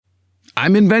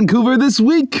I'm in Vancouver this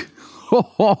week.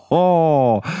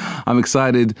 I'm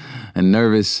excited and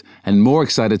nervous and more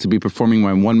excited to be performing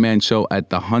my one-man show at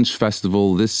the Hunch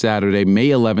Festival this Saturday, May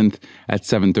 11th at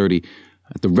 7:30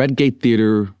 at the Red Gate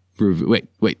Theater. Wait,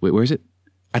 where is it?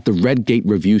 At the Red Gate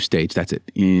Review Stage. That's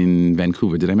it, in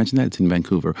Vancouver. Did I mention that? It's in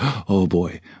Vancouver. Oh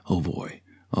boy,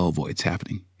 it's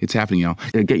happening. It's happening, y'all.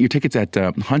 Get your tickets at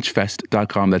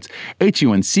hunchfest.com. That's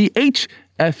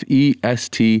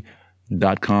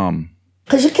HUNCHFEST.com.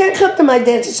 Because you can't come to my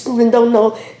dancing school and don't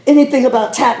know anything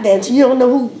about tap dancing. You don't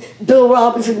know who Bill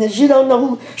Robinson is. You don't know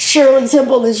who Shirley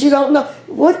Temple is. You don't know.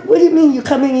 What do you mean you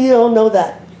come in and you don't know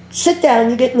that? Sit down.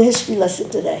 You're getting a history lesson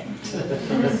today.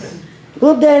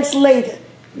 We'll dance later.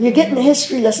 You're getting a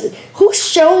history lesson. Whose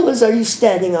shoulders are you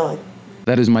standing on?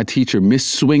 That is my teacher, Miss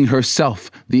Swing herself,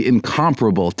 the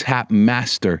incomparable tap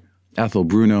master, Ethel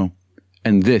Bruno.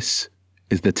 And this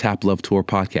is the Tap Love Tour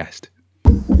podcast.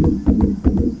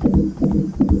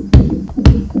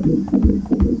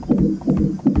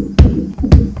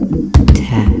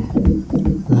 Tap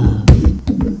Love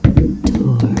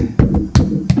Tour.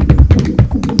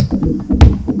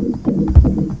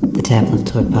 The Tap Love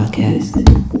Tour podcast.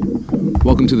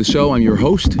 Welcome to the show. I'm your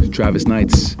host, Travis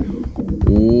Knights.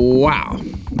 Wow.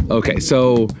 Okay,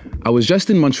 so I was just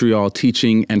in Montreal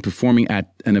teaching and performing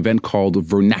at an event called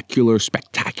Vernacular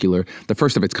Spectacular, the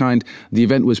first of its kind. The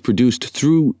event was produced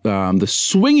through the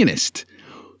swinginest,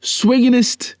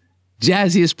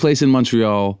 jazziest place in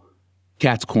Montreal,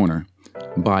 Cat's Corner,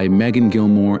 by Megan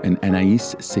Gilmore and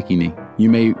Anaïs Sekine. You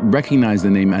may recognize the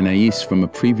name Anaïs from a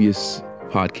previous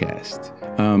podcast.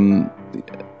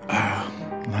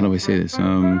 How do I say this?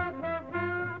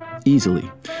 Easily.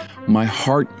 My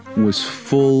heart was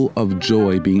full of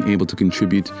joy being able to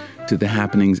contribute to the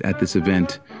happenings at this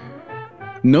event.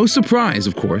 No surprise,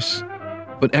 of course,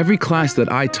 but every class that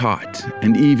I taught,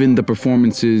 and even the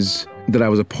performances that I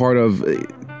was a part of,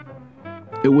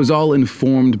 it was all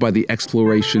informed by the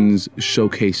explorations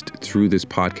showcased through this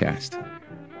podcast.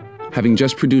 Having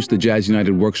just produced the Jazz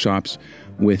United workshops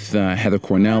with Heather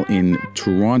Cornell in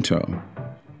Toronto,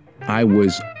 I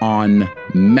was on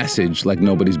message like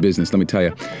nobody's business, let me tell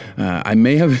you. I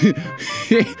may have,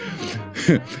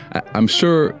 I'm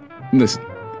sure, listen,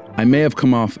 I may have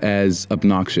come off as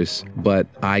obnoxious, but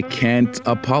I can't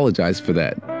apologize for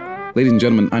that. Ladies and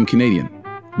gentlemen, I'm Canadian.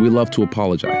 We love to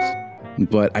apologize,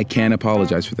 but I can't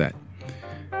apologize for that.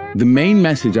 The main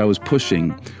message I was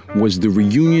pushing was the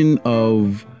reunion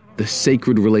of the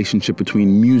sacred relationship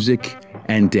between music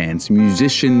and dance,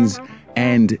 musicians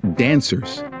and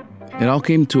dancers. It all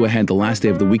came to a head the last day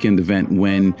of the weekend event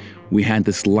when we had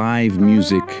this live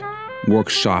music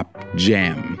workshop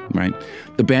jam, right?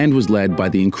 The band was led by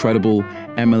the incredible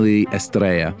Emily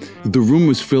Estrella. The room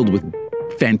was filled with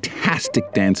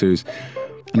fantastic dancers,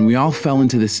 and we all fell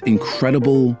into this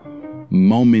incredible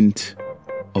moment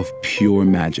of pure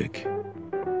magic.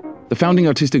 The founding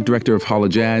artistic director of Holla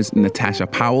Jazz, Natasha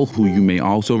Powell, who you may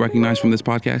also recognize from this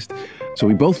podcast. So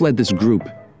we both led this group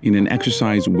in an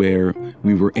exercise where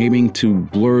we were aiming to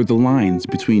blur the lines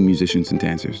between musicians and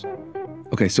dancers.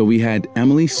 Okay, so we had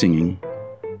Emily singing,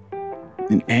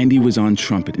 and Andy was on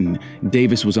trumpet, and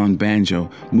Davis was on banjo,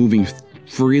 moving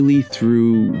freely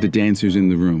through the dancers in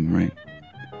the room, right?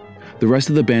 The rest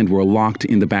of the band were locked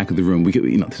in the back of the room. We could,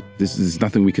 this is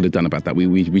nothing we could have done about that.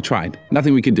 We tried.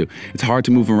 Nothing we could do. It's hard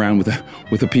to move around with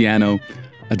a piano,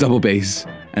 a double bass,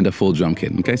 and a full drum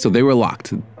kit, okay? So they were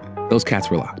locked. Those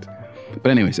cats were locked. But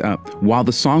anyways, while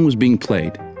the song was being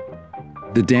played,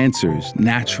 the dancers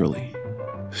naturally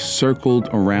circled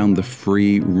around the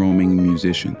free roaming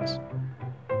musicians.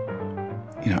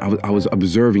 I was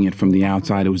observing it from the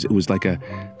outside. It was like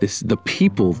the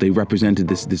people, they represented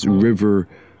this river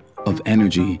of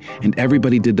energy, and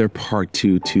everybody did their part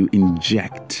to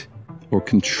inject or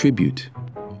contribute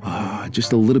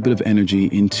just a little bit of energy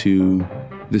into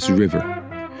this river.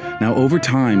 Now, over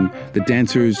time, the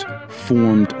dancers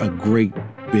formed a great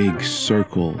big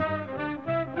circle.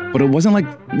 But it wasn't like,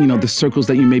 the circles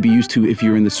that you may be used to if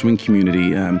you're in the swing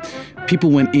community. People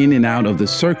went in and out of the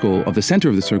circle, of the center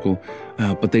of the circle,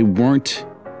 but they weren't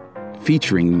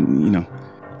featuring,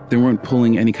 they weren't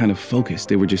pulling any kind of focus.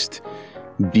 They were just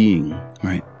being,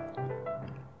 right?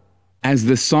 As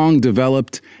the song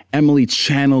developed, Emily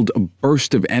channeled a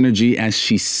burst of energy as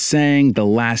she sang the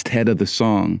last head of the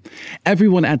song.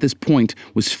 Everyone at this point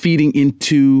was feeding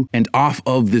into and off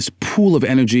of this pool of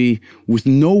energy with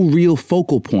no real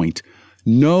focal point.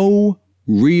 No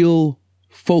real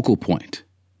focal point.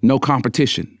 No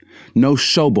competition. No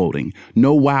showboating.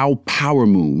 No wow power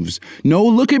moves. No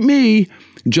look at me.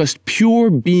 Just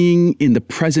pure being in the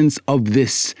presence of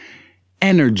this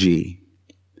energy.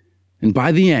 And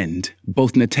by the end,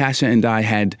 both Natasha and I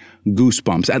had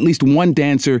goosebumps. At least one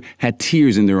dancer had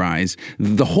tears in their eyes.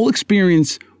 The whole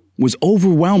experience was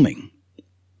overwhelming.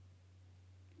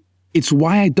 It's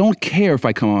why I don't care if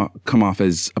I come off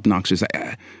as obnoxious.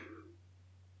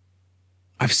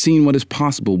 I've seen what is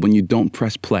possible when you don't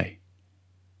press play.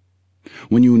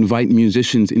 When you invite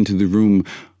musicians into the room,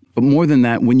 but more than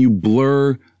that, when you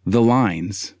blur the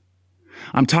lines.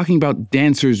 I'm talking about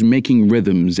dancers making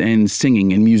rhythms and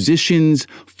singing and musicians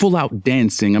full out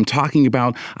dancing. I'm talking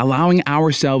about allowing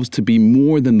ourselves to be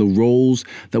more than the roles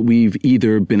that we've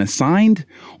either been assigned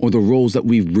or the roles that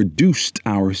we've reduced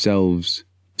ourselves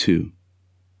to.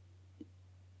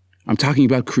 I'm talking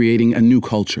about creating a new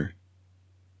culture,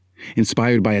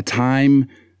 inspired by a time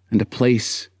and a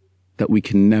place that we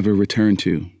can never return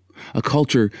to. A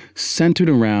culture centered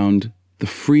around the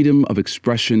freedom of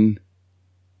expression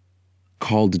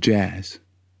called jazz.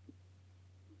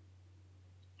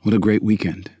 What a great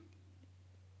weekend.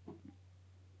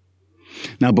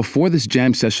 Now, before this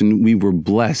jam session, we were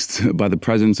blessed by the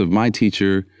presence of my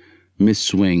teacher, Miss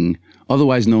Swing,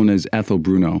 otherwise known as Ethel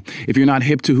Bruno. If you're not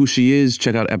hip to who she is,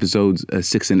 check out episodes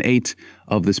 6 and 8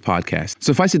 of this podcast.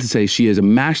 Suffice it to say, she is a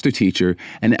master teacher,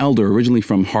 an elder originally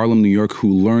from Harlem, New York,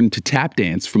 who learned to tap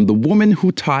dance from the woman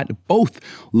who taught both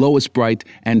Lois Bright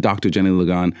and Dr. Jenny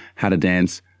Ligon how to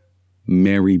dance,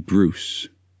 Mary Bruce.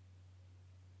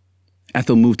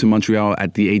 Ethel moved to Montreal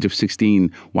at the age of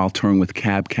 16 while touring with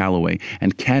Cab Calloway,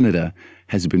 and Canada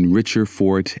has been richer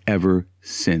for it ever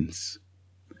since.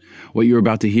 What you're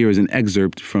about to hear is an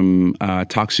excerpt from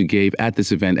talk she gave at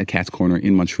this event at Cat's Corner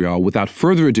in Montreal. Without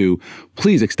further ado,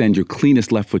 please extend your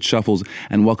cleanest left foot shuffles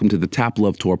and welcome to the Tap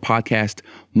Love Tour podcast,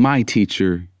 my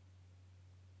teacher,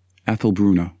 Ethel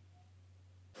Bruno.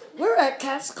 We're at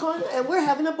Cat's Corner and we're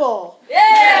having a ball. Can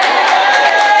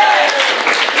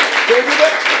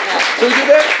we do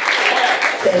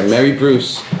that? Mary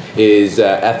Bruce is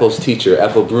Ethel's teacher.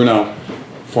 Ethel Bruno,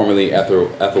 formerly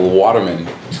Ethel Waterman,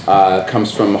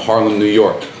 comes from Harlem, New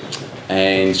York,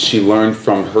 and she learned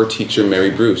from her teacher, Mary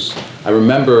Bruce. I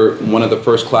remember one of the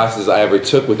first classes I ever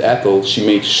took with Ethel, she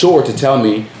made sure to tell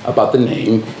me about the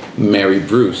name Mary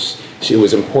Bruce. It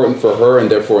was important for her and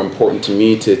therefore important to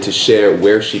me to share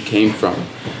where she came from.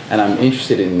 And I'm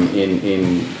interested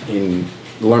in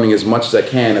learning as much as I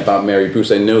can about Mary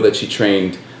Bruce. I know that she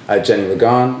trained Jenny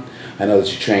Ligon. I know that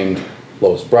she trained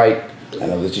Lois Bright. I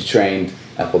know that she trained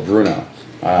Ethel Bruno.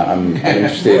 I'm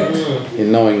interested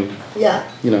in knowing,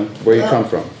 where you come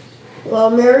from. Well,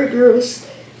 Mary Bruce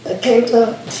came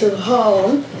to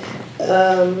Harlem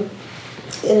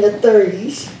in the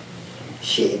 30s.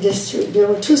 There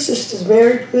were two sisters,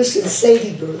 Mary Bruce and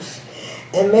Sadie Bruce.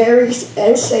 And Mary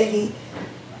and Sadie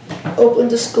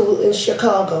opened a school in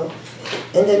Chicago.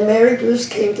 And then Mary Bruce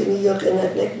came to New York in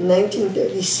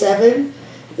 1937.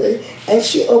 And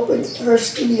she opened her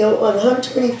studio on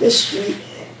 125th Street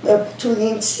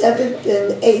between 7th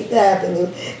and 8th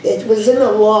Avenue. It was in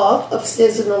a loft,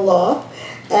 upstairs in a loft,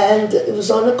 and it was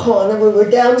on the corner. We were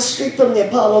down the street from the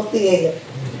Apollo Theater.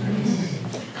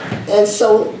 And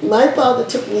so my father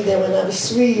took me there when I was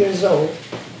 3 years old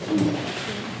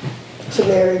to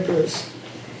Mary Bruce.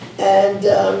 And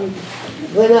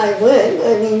when I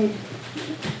went,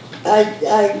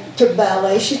 I took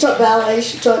ballet. She taught ballet,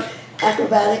 she taught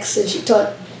acrobatics, and she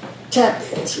taught tap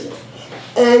dancing.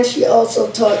 And she also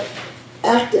taught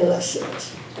acting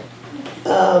lessons.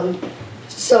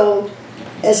 So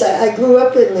as I grew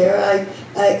up in there,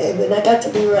 when I got to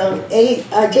be around 8,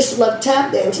 I just loved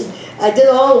tap dancing. I did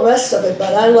all the rest of it,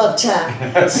 but I loved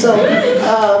tap. So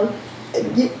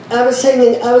I was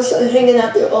hanging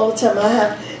out there all the time. I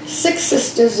have 6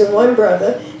 sisters and 1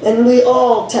 brother, and we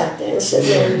all tap danced at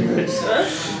Mary Bruce.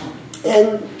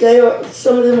 And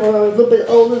some of them were a little bit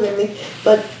older than me,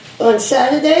 but on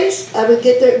Saturdays, I would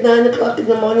get there at 9 o'clock in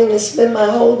the morning and spend my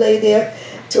whole day there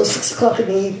till 6 o'clock in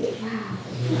the evening.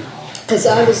 Because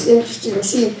I was interested in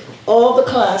seeing all the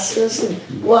classes and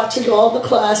watching all the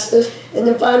classes. And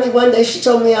then finally one day she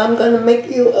told me, I'm going to make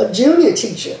you a junior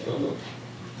teacher.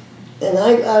 And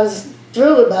I was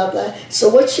thrilled about that. So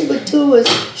what she would do is,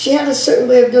 she had a certain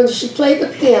way of doing it. She played the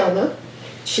piano.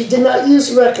 She did not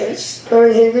use records. Her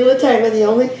and Henry Latanga, the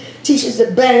only teachers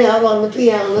that bang out on the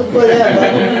piano, whatever.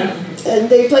 And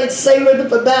they played the same rhythm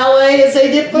for ballet as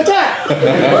they did for tap.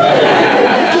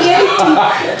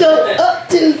 Up,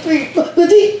 2, 3, 4, and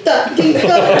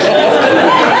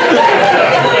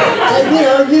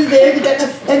you're there, you got the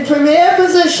and premier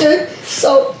position.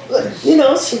 So,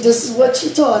 this is what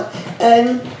she taught.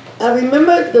 And I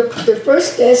remember the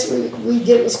first dance we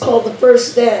did was called the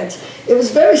first dance. It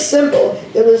was very simple.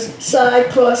 It was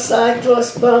side, cross,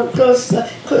 bump, cross,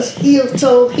 heel,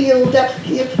 toe, down,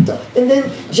 heel, toe. And then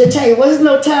jeté. It wasn't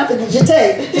no tapping,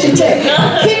 jeté.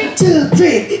 Kick, 2,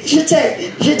 3,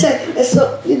 jeté. And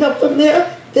so, from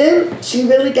there, then she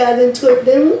really got into it.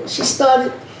 Then she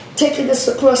started taking us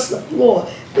across the floor.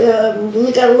 When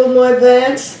you got a little more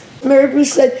advanced, Mary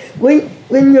Bruce said, when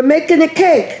you're making a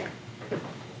cake,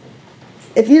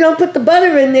 if you don't put the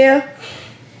butter in there,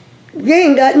 you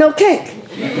ain't got no cake.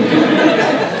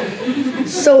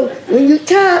 So when you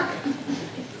tap,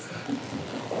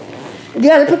 you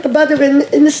got to put the butter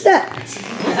in the step.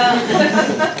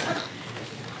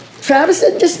 Travis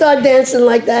didn't just start dancing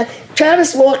like that.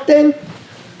 Travis walked in,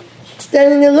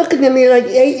 standing there looking at me like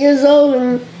 8 years old,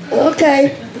 and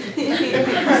okay.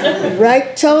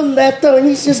 Right toe, left toe, and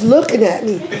he's just looking at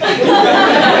me.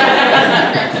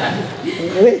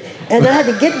 And I had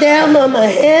to get down on my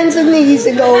hands and knees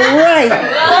and go right,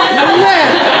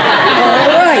 left, all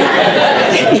right.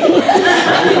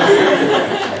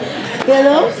 And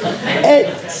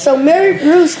so Mary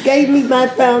Bruce gave me my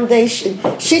foundation.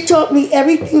 She taught me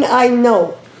everything I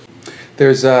know.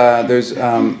 There's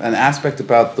an aspect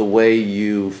about the way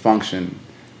you function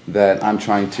that I'm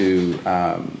trying to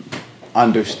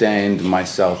understand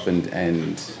myself and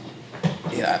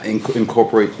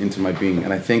incorporate into my being.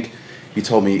 And I think you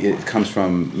told me it comes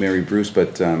from Mary Bruce,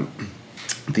 but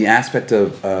the aspect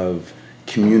of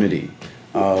community,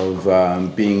 of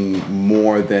being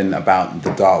more than about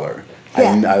the dollar.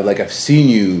 Yeah.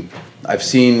 I've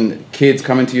seen kids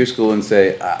come into your school and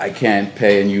say, I can't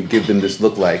pay, and you give them this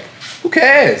look like, who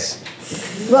cares?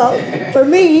 Well, for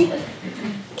me,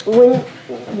 when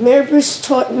Mary Bruce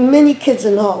taught many kids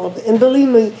in Harlem, and believe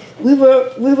me, we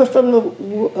were from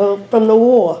the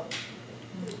war.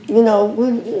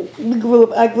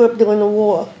 I grew up during the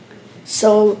war.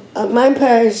 So my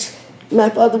parents, my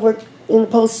father worked in the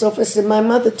post office, and my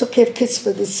mother took care of kids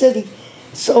for the city.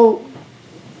 So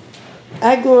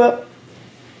I grew up,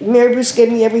 Mary Bruce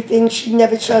gave me everything. She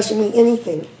never charged me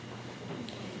anything.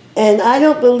 And I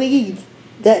don't believe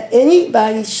that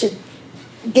anybody should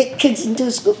get kids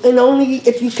into school, and only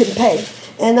if you can pay.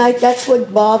 And that's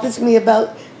what bothers me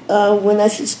about when I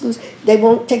see schools. They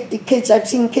won't take the kids. I've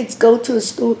seen kids go to a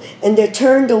school and they're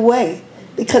turned away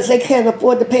because they can't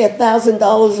afford to pay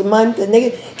 $1,000 a month, and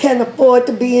they can't afford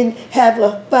to have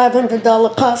a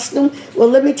 $500 costume. Well,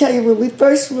 let me tell you, when we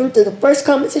first went to the first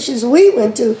competitions we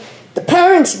went to, the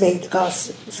parents made the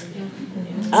costumes.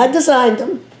 I designed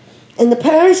them, and the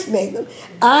parents made them.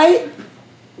 I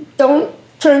don't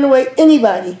turn away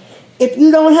anybody. If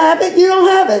you don't have it, you don't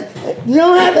have it. You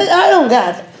don't have it, I don't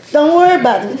got it. Don't worry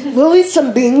about it. We'll eat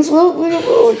some beans. We'll manage.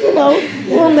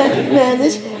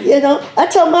 I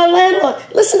tell my landlord,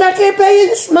 listen, I can't pay you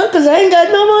this month because I ain't got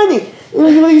no money. What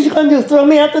are you going to do, throw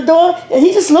me out the door? And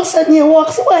he just looks at me and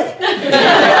walks away.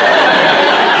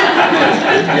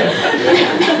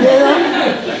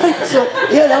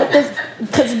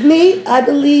 Because me, I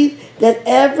believe that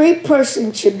every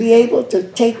person should be able to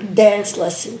take dance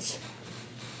lessons.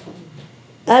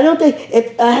 I don't think,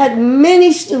 if I had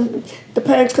many students, the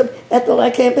parents come, Ethel,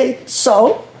 I can't pay.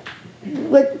 So,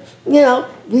 what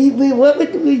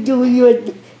would we do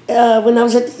when I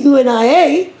was at the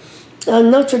UNIA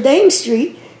on Notre Dame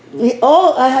Street?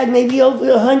 I had maybe over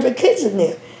 100 kids in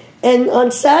there. And on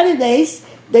Saturdays,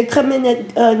 they come in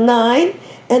at 9,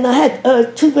 and I had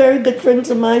two very good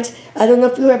friends of mine. I don't know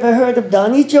if you ever heard of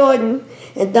Donnie Jordan.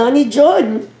 And Donnie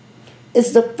Jordan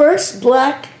is the first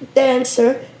black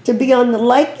dancer to be on the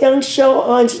Like Young show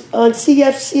on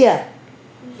CFCF.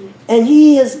 And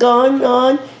he has gone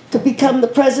on to become the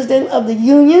president of the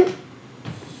union.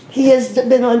 He has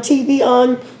been on TV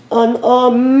on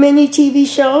many TV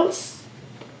shows.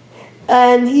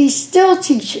 And he's still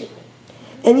teaching.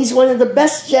 And he's one of the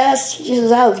best jazz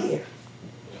teachers out here.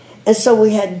 And so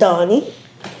we had Donnie,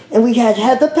 and we had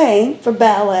Heather Payne for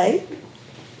ballet,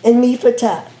 and me for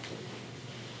tap.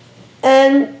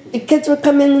 And the kids would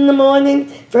come in the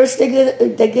morning. First they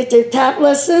get their tap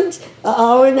lessons, an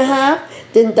hour and a half.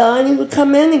 Then Donnie would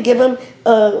come in and give them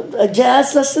a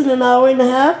jazz lesson, an hour and a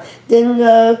half. Then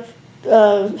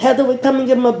Heather would come and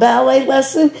give them a ballet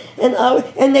lesson,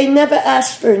 and they never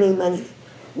asked for any money.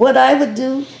 What I would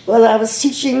do while I was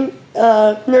teaching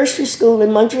nursery school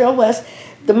in Montreal West,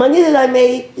 the money that I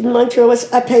made in Montreal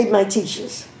West, I paid my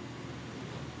teachers.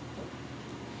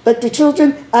 But the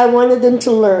children, I wanted them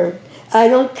to learn. I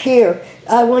don't care.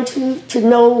 I want you to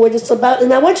know what it's about,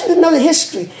 and I want you to know the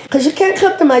history, because you can't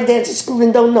come to my dancing school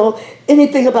and don't know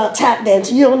anything about tap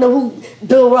dancing. You don't know who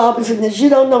Bill Robinson is. You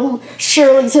don't know who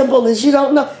Shirley Temple is. You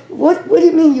don't know. What do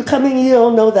you mean you come in and you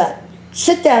don't know that?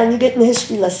 Sit down, you're getting a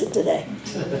history lesson today.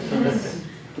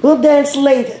 We'll dance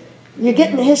later. You're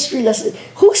getting a history lesson.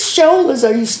 Whose shoulders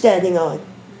are you standing on?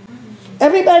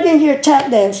 Everybody in here tap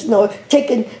dancing or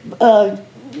taking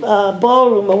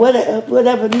ballroom or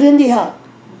whatever, Lindy Hop.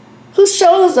 Whose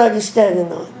shoulders are you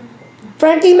standing on?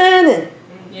 Frankie Manning.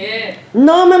 Yeah.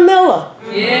 Norma Miller.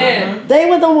 Yeah. They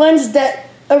were the ones that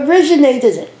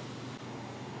originated it.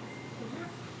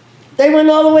 They went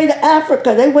all the way to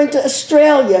Africa. They went to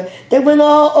Australia. They went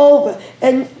all over.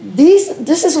 And this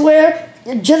is where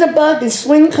jitterbug and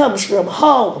swing comes from,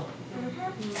 Harlem.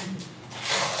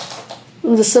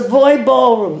 From the Savoy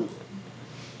Ballroom.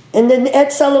 And then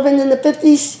Ed Sullivan in the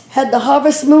 50s had the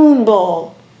Harvest Moon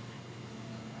Ball.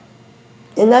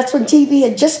 And that's when TV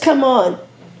had just come on.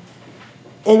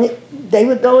 And they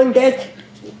would go and dance.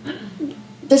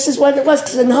 This is what it was,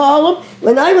 because in Harlem,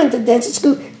 when I went to dancing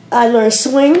school, I learned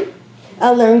swing,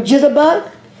 I learned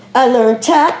jitterbug, I learned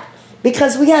tap,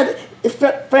 because we had,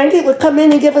 Frankie would come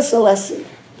in and give us a lesson.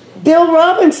 Bill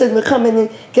Robinson would come in and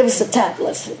give us a tap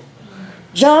lesson.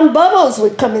 John Bubbles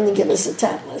would come in and give us a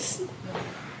tap lesson.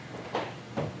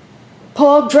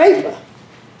 Paul Draper.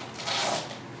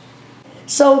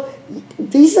 So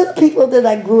these are the people that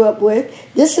I grew up with.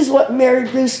 This is what Mary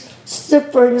Bruce stood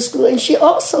for in the school. And she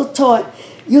also taught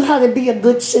you how to be a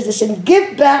good citizen.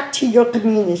 Give back to your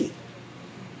community.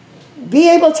 Be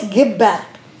able to give back.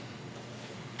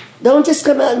 Don't just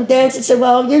come out and dance and say,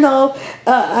 well,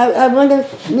 I want to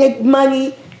make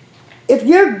money. If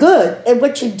you're good at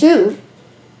what you do,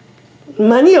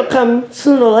 money will come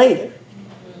sooner or later.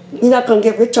 You're not going to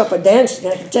get rich off of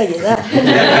dancing, I can tell you that.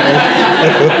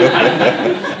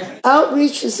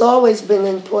 Outreach has always been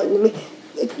important to me.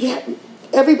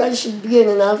 Everybody should be in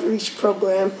an outreach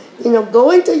program.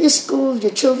 Go into your schools,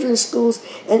 your children's schools,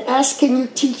 and ask, can you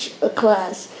teach a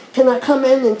class? Can I come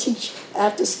in and teach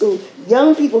after school?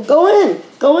 Young people, go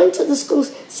into the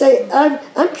schools. Say,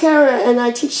 I'm Kara, and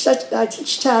I teach tap,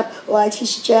 or I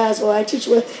teach jazz, or I teach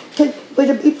what. Would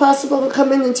it be possible to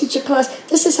come in and teach a class?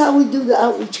 This is how we do the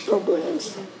outreach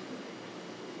programs.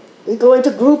 We go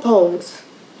into group homes,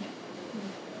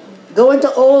 go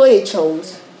into old age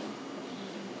homes.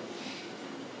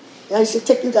 I used to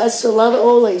take you guys to a lot of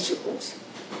old age homes.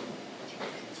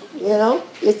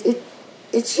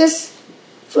 It's just.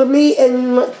 For me,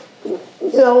 and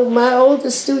my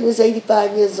oldest student is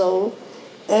 85 years old,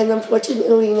 and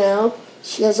unfortunately now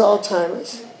she has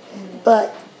Alzheimer's.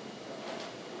 But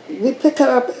we pick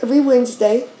her up every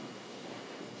Wednesday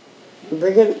and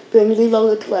bring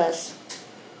Lilo to class,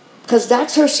 because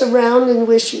that's her surrounding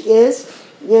where she is.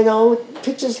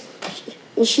 Pictures,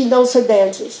 and she knows her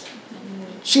dances.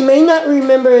 She may not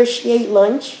remember if she ate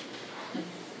lunch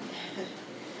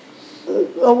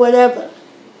or whatever,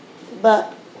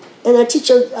 but. And I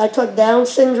taught Down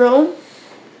syndrome.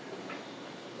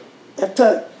 I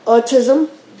taught autism.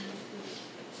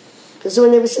 Because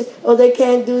when they would say, they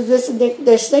can't do this, and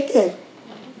they're sick. And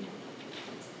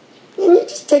you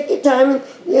just take your time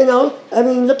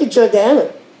and, look at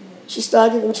Jordana. She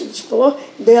started when she was 4.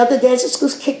 The other dancing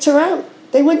schools kicked her out.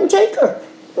 They wouldn't take her.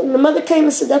 And the mother came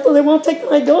and said, Ethel, they won't take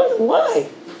my daughter. Why?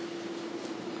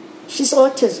 She's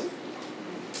autism.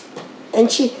 And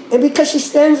because she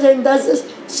stands there and does this,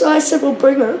 so I said, well,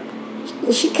 bring her.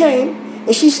 And she came,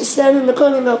 and she used to stand in the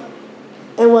corner and go.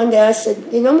 And one day I said,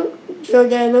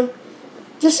 Jordana,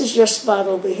 this is your spot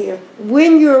over here.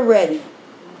 When you're ready.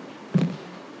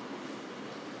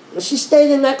 And she stayed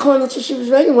in that corner until she was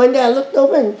ready. One day I looked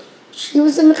over and she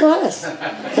was in the class.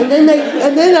 And then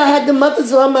I had the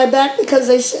mothers on my back because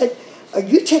they said, are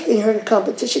you taking her to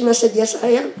competition? I said, yes, I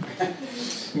am.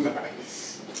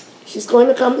 Nice. She's going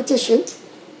to competition.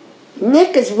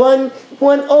 Nick has won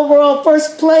overall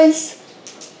first place.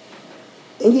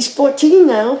 And he's 14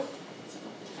 now.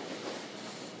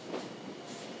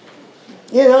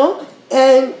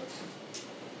 And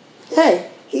hey,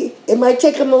 it might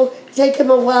take him a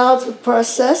while to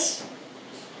process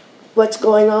what's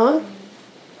going on.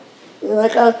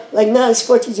 Like now he's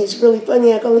 14, he's really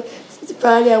funny. I go,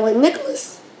 Friday I went,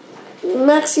 Nicholas,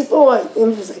 Maxie Boy.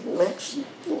 And he was like, Maxie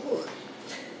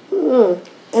Boy.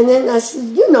 And then I said,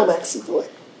 you know Maxie Boy.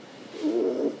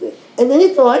 And then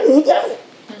he thought, and he got it.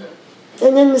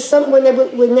 And then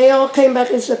when they all came back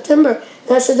in September,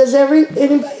 and I said, does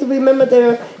anybody remember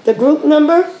the group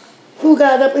number? Who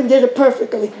got up and did it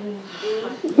perfectly?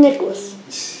 Nicholas.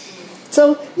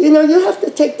 So, you have to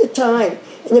take the time.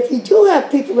 And if you do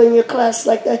have people in your class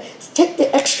like that, take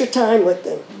the extra time with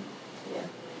them.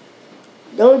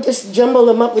 Don't just jumble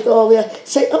them up with all the...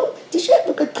 Say, oh, did you have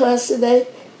a good class today?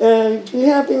 Do you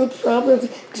have any problems?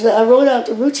 Because I wrote out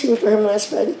the routine for him last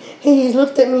Friday. He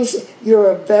looked at me and said, you're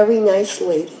a very nice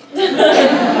lady.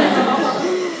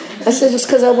 I said, it's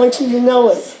because I want you to know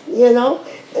it, you know?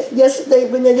 Yesterday,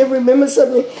 when they didn't remember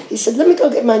something, he said, let me go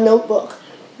get my notebook.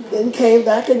 And came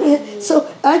back. So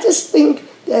I just think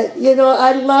that, you know,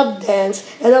 I love dance,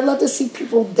 and I love to see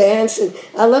people dance, and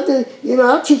I love to, you know,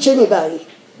 I'll teach anybody.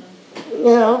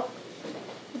 You know,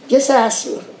 just ask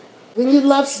me. When you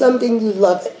love something, you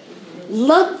love it.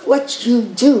 Love what you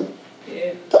do.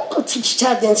 Yeah. Don't go teach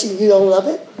tap dancing if you don't love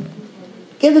it.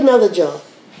 Get another job.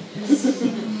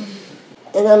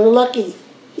 And I'm lucky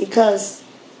because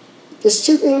there's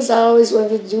two things I always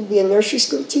wanted to do, be a nursery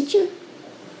school teacher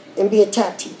and be a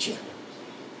tap teacher.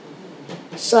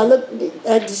 So I looked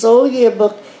at this old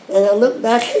yearbook and I look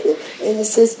back at it and it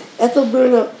says, Ethel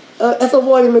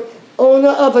Waterman, owner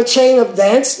of a chain of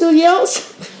dance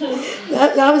studios.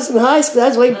 I was in high school. That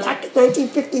was way back in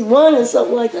 1951 or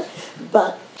something like that.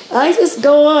 But I just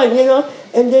go on, you know.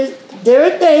 And there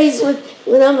are days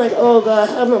when I'm like, oh, God,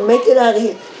 I'm going to make it out of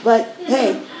here. But,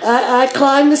 hey, I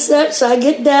climb the steps. I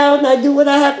get down. I do what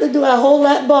I have to do. I hold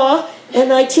that bar,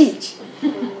 and I teach.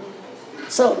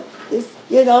 So,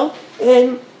 you know,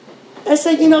 and I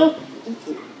said, you know,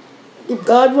 if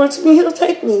God wants me, he'll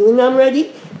take me when I'm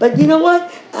ready. But you know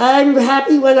what? I'm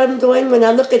happy what I'm doing when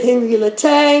I look at Henry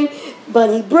Latang,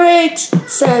 Bunny Briggs,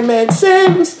 Sandman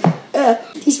Sims.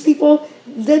 These people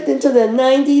lived into their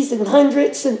 90s and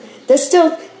 100s, and they're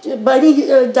still, Bunny,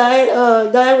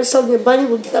 Diane was telling me, Bunny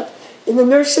would get up in the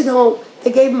nursing home.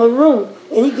 They gave him a room,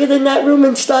 and he'd get in that room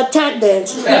and start tap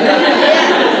dancing.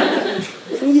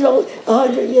 You know,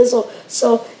 100 years old.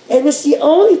 So, and it's the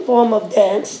only form of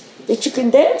dance that you can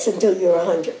dance until you're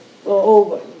 100 or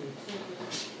over.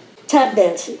 Tap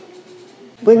dancing.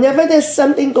 Whenever there's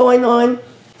something going on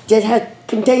that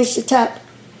contains the tap,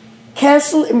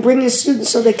 cancel and bring your students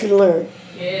so they can learn.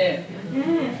 Yeah.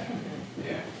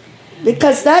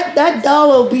 Because that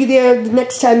dollar will be there the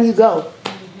next time you go.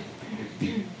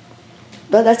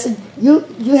 But I said, you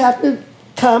have to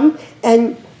come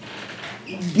and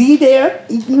be there,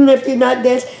 even if you're not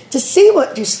dancing, to see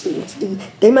what your students do.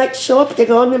 They might show up, they're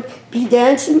going to be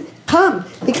dancing. Come,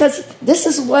 because this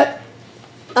is what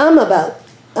I'm about.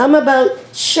 I'm about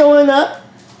showing up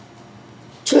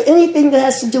to anything that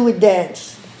has to do with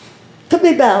dance. Could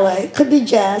be ballet, could be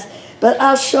jazz, but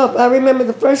I'll show up. I remember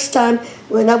the first time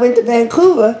when I went to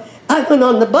Vancouver, I went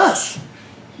on the bus.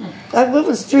 It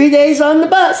was 3 days on the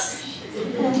bus.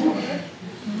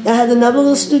 I had another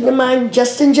little student of mine,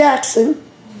 Justin Jackson,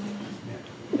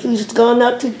 who's gone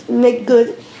out to make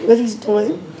good what he's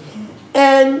doing.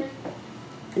 And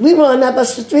we were on that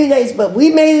bus for 3 days, but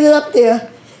we made it up there.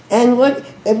 And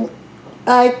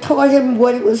I taught him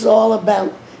what it was all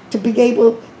about, to be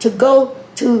able to go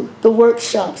to the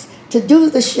workshops, to do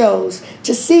the shows,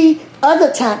 to see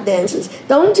other tap dancers.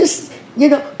 Don't just, you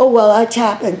know, oh, well, I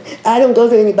tap and I don't go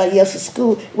to anybody else's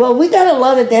school. Well, we got a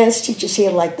lot of dance teachers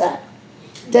here like that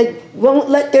won't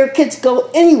let their kids go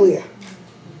anywhere.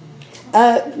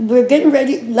 We're getting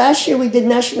ready. Last year we did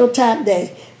National Tap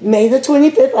Day, May the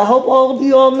 25th. I hope all of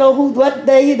you all know what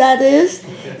day that is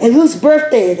and whose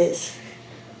birthday it is.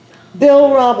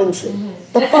 Bill Robinson,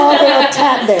 the father of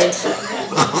tap dancing.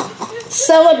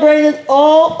 Celebrated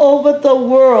all over the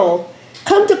world.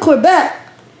 Come to Quebec.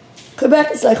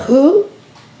 Quebec is like, who?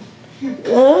 They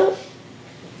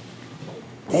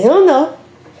don't know.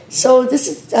 So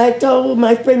I told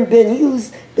my friend Benny,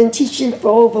 who's been teaching for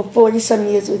over 40-some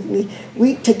years with me,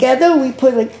 we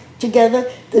put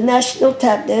together the National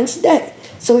Tap Dance Day.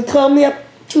 So he called me up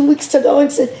 2 weeks ago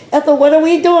and said, Ethel, what are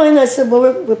we doing? I said,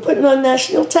 well, we're putting on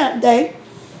National Tap Day.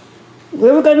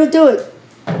 Where are we going to do it?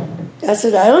 I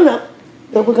said, I don't know,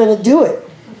 but we're going to do it.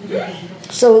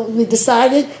 So we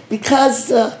decided,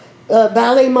 because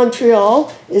Ballet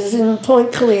Montreal is in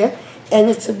Pointe-Claire, and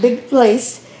it's a big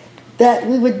place, that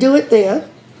we would do it there,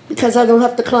 because I don't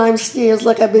have to climb stairs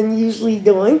like I've been usually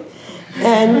doing,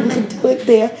 and we could do it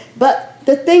there. But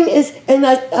the thing is, and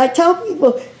I tell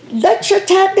people, let your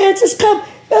tap dancers come.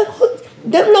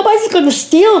 Nobody's going to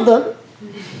steal them.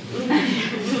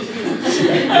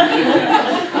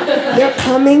 They're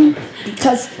coming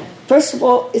because, first of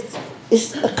all,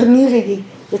 it's a community.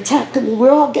 The tap community.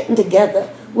 We're all getting together.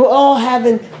 We're all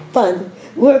having fun.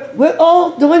 We're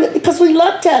all doing it because we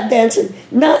love tap dancing.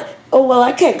 Not, oh, well,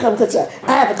 I can't come because I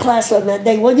have a class on that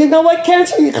day. Well, you know what?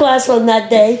 Cancel your class on that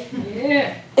day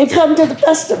and come to the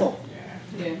festival.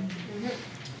 Yeah.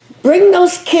 Bring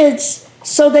those kids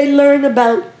So they learn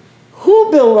about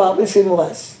who Bill Robinson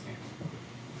was,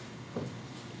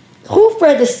 who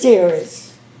Fred Astaire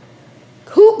is,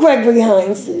 who Gregory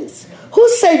Hines is, who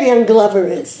Savion Glover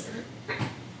is.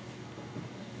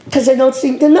 Because they don't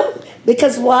seem to know.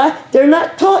 Because why? They're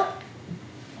not taught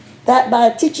that by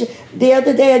a teacher. The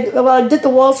other day, I did the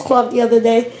waltz clock the other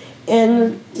day,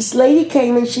 and this lady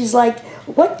came and she's like,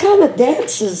 "What kind of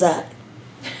dance is that?"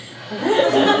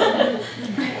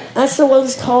 I said, "Well,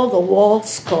 it's called the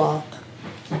waltz clock.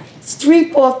 It's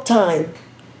 3/4 time.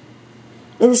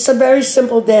 And it's a very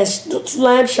simple dance.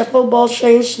 Slam, shuffle, ball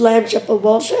change, slam, shuffle,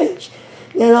 ball change."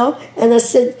 You know? And I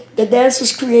said, the dance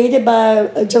was created by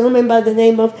a gentleman by the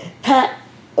name of Pat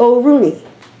O'Rooney.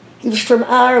 He was from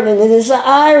Ireland, and it's an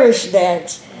Irish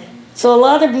dance. So a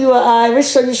lot of you are Irish,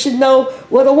 so you should know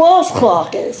what a waltz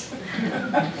clock is.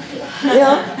 You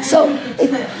know? So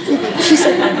she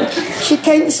said,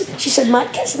 she said, "My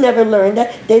kids never learned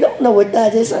that. They don't know what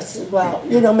that is." I said, "Well,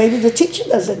 you know, maybe the teacher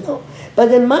doesn't know.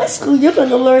 But in my school, you're going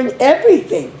to learn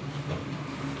everything.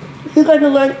 You're going to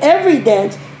learn every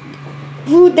dance.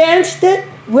 Who danced it,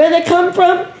 where they come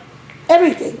from,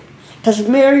 everything." Because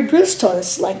Mary Bruce taught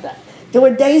us like that. There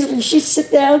were days when she'd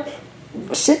sit down,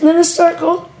 sitting in a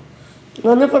circle,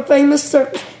 one of her famous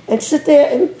circles, and sit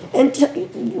there and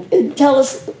tell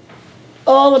us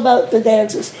all about the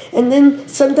dances. And then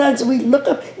sometimes we'd look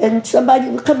up and somebody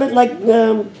would come in like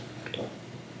Bill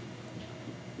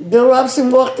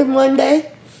Robinson walked in one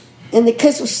day, and the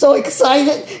kids were so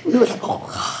excited. We were like, "Oh,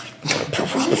 God, Bill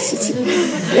Robinson."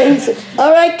 And he said,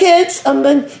 "All right, kids, I'm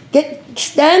going to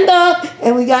stand up."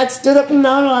 And we got stood up in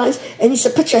our lines. And he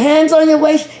said, "Put your hands on your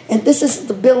waist." And this is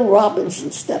the Bill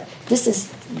Robinson step. This is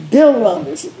Bill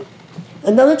Robinson.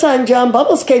 Another time, John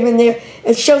Bubbles came in there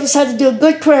and showed us how to do a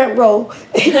good cramp roll.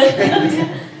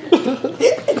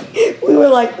 We were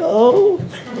like, "Oh."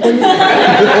 And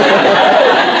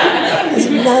he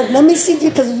said, "Now, let me see you,"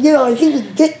 because, you know, he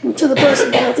would get into the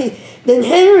personality. Then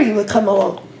Henry would come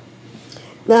along.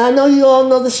 Now, I know you all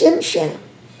know the Shim Sham.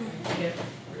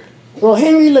 Well,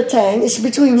 Henry Latang, it's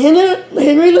between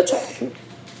Henry Latang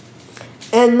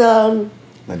and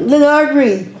Leonard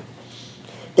Reed.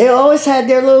 They always had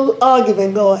their little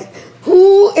argument going.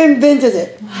 Who invented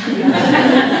it?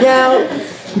 Now,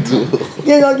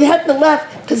 you know, you have to laugh,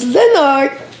 because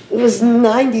Leonard was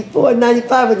 94,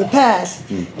 95 when he passed.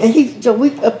 And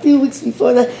a few weeks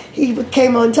before that, he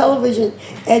came on television.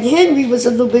 And Henry was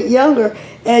a little bit younger.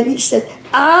 And he said,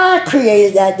 "I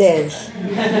created that dance."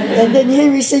 And then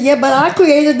Henry said, "Yeah, but I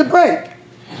created the break."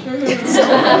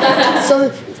 So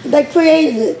they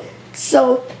created it.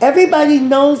 So everybody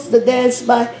knows the dance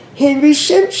by Henry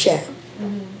Shim Sham.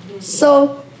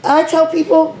 So I tell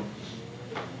people,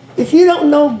 if you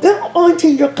don't know, go onto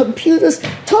your computers,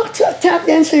 talk to a tap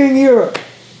dancer in Europe,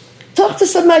 talk to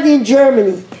somebody in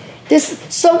Germany.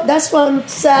 That's why I'm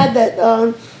sad that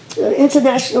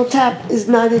International Tap is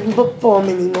not in book form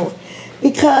anymore,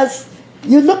 because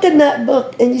you look in that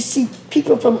book and you see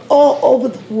people from all over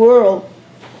the world,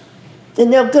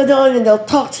 and they'll go on and they'll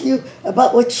talk to you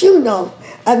about what you know.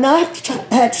 And I've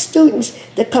had students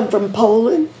that come from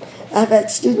Poland. I've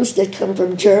had students that come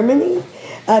from Germany.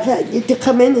 I've had to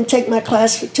come in and take my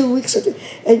class for 2 weeks,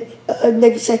 and they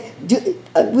would say,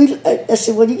 I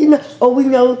said, "What do you know?" "Oh, we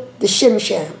know the Shim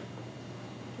Sham.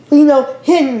 We know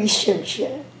Henry Shim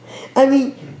Sham." I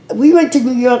mean, we went to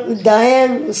New York.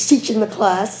 Diane was teaching the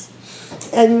class,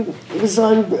 and it was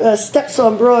on Steps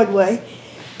on Broadway,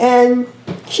 and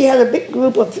she had a big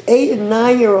group of 8 and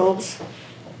 9-year-olds,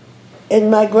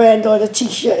 and my granddaughter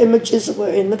Tisha Images were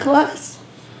in the class.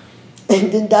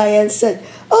 And then Diane said,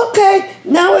 "Okay,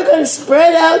 now we're going to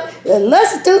spread out and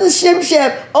let's do the Shim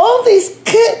Sham." All these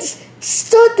kids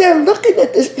stood there looking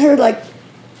at her like,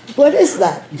 "What is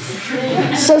that?"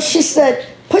 So she said,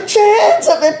 "Put your hands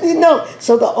up if you know."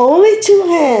 So the only 2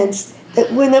 hands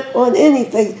that went up on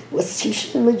anything was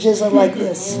Tisha Images like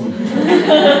this.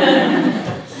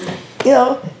 You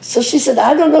know, so she said,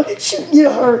 "I don't know."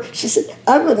 She said,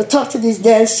 "I'm going to talk to these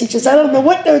dance teachers. I don't know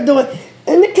what they're doing."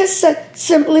 And the kids said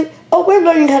simply, "Oh, we're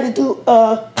learning how to do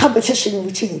a competition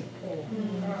routine."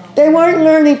 They weren't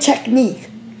learning technique.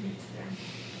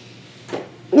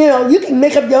 You know, you can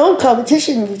make up your own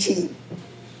competition routine,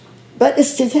 but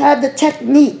it's to have the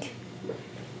technique,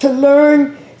 to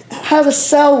learn how to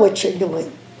sell what you're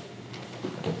doing.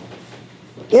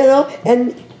 You know,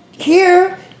 and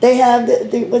here they have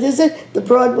the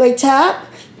Broadway tap,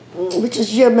 which is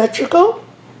geometrical,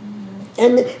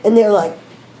 and they're like,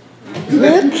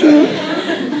 real cute.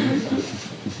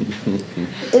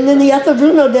 And then the other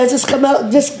Bruno dancers come out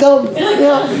and just go, you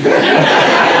know.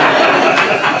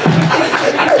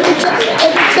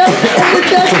 and the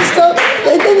dancers go,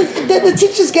 the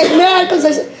teachers get mad because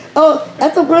they say, oh,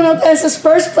 Ethel Bruno dances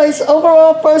first place,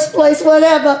 overall first place,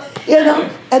 whatever,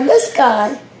 And this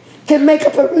guy can make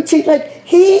up a routine. Like,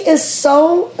 he is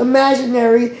so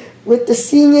imaginary with the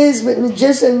seniors, with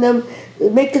Najiz and them,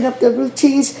 making up the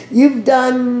routines. You've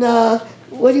done,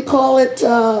 what do you call it,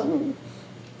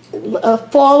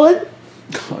 Fallen.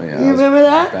 Oh, yeah. You remember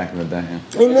that? Back in the day, yeah.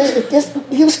 And then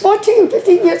he was 14,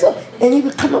 15 years old, and he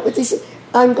would come up with these,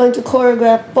 I'm going to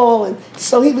choreograph Fallen.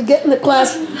 So he would get in the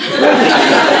class. He would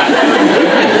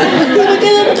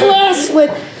get in the class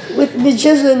with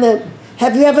Najiz and them.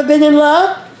 Have you ever been in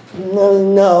love?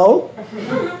 No.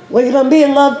 Well, you're going to be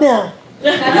in love now.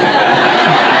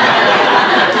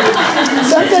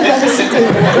 Sometimes I was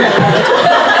sitting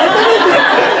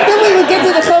then we would get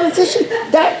to the competition.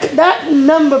 That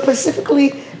number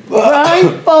specifically,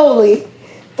 Brian Foley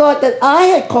thought that I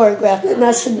had choreographed it, and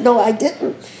I said, no, I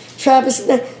didn't. Travis,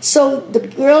 so the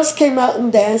girls came out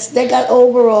and danced. They got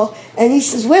overall, and he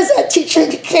says, "Where's that teacher?"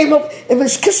 He came up and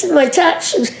was kissing my tap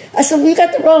shoes. I said, "Well, you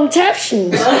got the wrong tap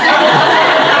shoes."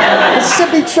 It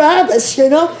should be Travis,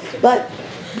 But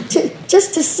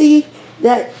just to see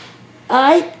that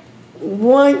I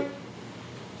want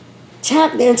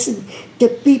tap dancing to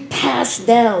be passed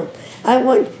down. I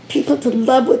want people to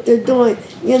love what they're doing.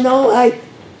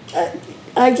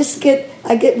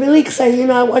 I get really excited.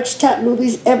 I watch tap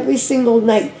movies every single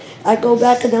night. I go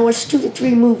back and I watch 2 to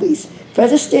 3 movies. Fred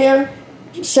Astaire,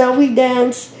 Shall We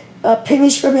Dance,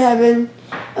 Pennies from Heaven,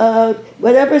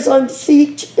 whatever's on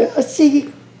C.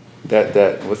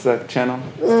 That what's that channel?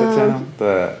 What's that channel?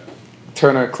 The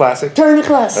Turner Classic. Turner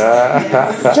Classic.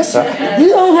 You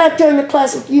don't have Turner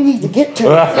Classic. You need to get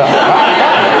Turner.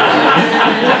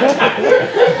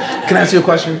 Can I ask you a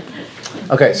question?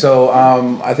 Okay, so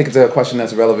I think it's a question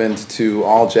that's relevant to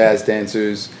all jazz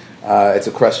dancers. It's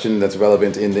a question that's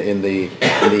relevant in the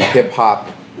hip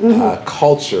hop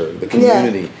culture, the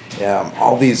community.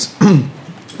 All these African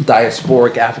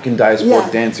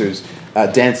diasporic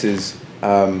dances.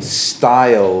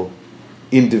 Style,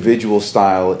 individual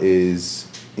style is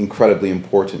incredibly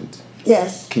important.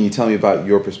 Yes. Can you tell me about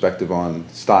your perspective on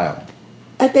style?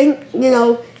 I think,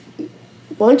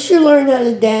 once you learn how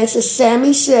to dance, as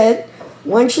Sammy said,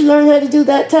 once you learn how to do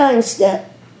that time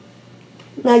step,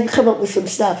 now you come up with some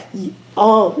style.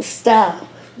 Style.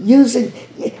 Using,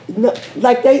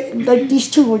 like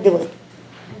these two were doing.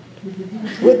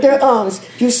 With their arms.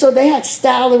 So they had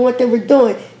style in what they were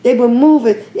doing. They were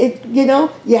moving. You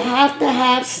have to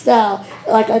have style.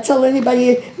 Like I tell anybody,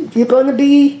 if you're going to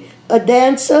be a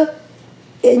dancer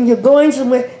and you're going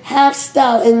somewhere, have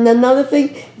style. And another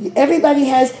thing, everybody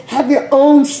have your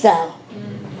own style.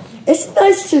 It's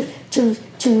nice to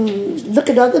look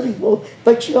at other people,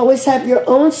 but you always have your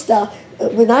own style.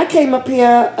 When I came up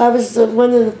here, I was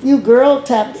one of the few girl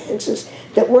tap dancers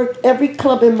that worked every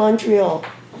club in Montreal.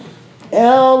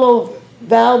 All over,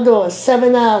 Val d'Or,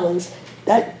 Seven Islands.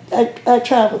 I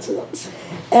traveled to those.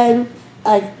 And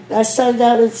I started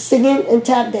out as singing and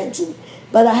tap dancing,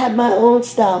 but I had my own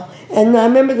style. And I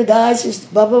remember the guys used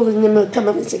to bubble and then would come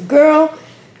up and say, "Girl,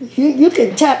 you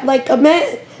can tap like a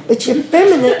man, but you're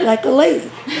feminine like a lady."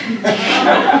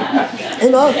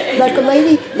 Like a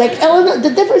lady, like Eleanor.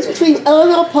 The difference between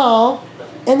Eleanor Paul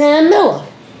and Ann Miller.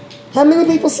 How many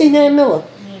people seen Ann Miller?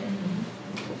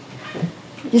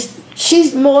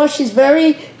 She's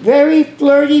very, very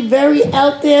flirty, very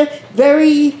out there,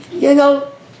 very,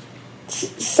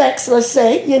 sex, let's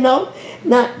say, Now,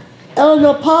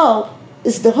 Eleanor Paul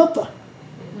is the hooper.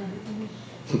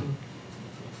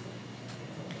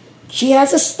 She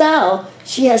has a style.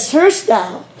 She has her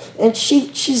style. And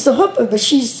she's the hooper, but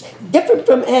she's different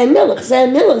from Ann Miller, because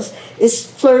Ann Miller is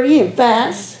flirty and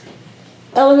fast.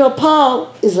 Eleanor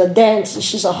Paul is a dancer.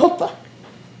 She's a hooper.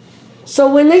 So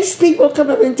when these people come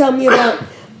up and tell me about,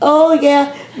 oh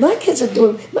yeah, my kid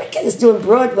is doing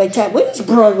Broadway tap. What is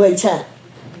Broadway tap?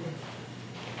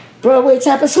 Broadway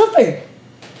tap is hooping.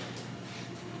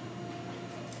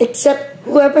 Except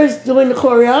whoever's doing the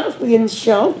choreography in the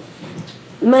show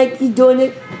might be doing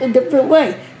it a different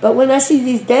way. But when I see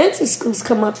these dancing schools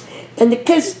come up and the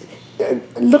kids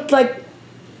look like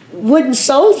wooden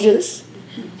soldiers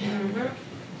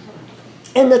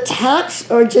and the taps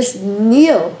are just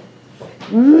kneel.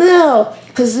 No,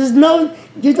 because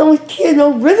you don't hear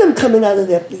no rhythm coming out of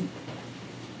their feet.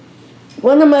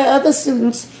 One of my other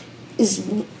students is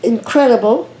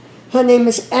incredible. Her name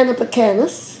is Anna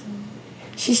Pacanis.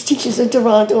 She teaches in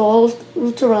Toronto, all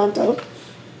through Toronto.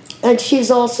 And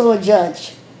she's also a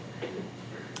judge.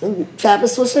 And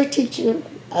Travis was her teacher.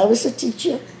 I was a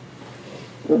teacher.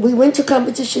 We went to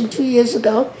competition 2 years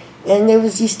ago, and there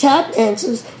was these tap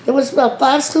dancers. There was about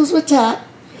 5 schools with tap,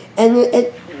 and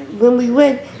when we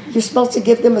win, you're supposed to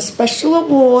give them a special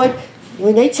award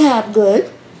when they tap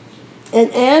good. And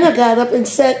Anna got up and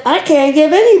said, I can't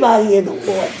give anybody an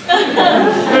award.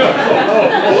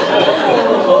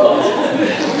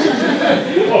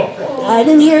 I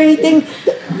didn't hear anything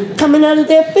coming out of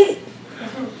their feet.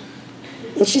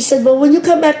 And she said, well, when you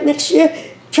come back next year,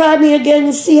 try me again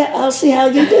and I'll see how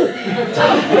you do.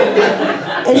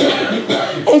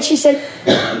 And she said,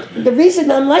 the reason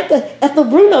I'm like that, Ethel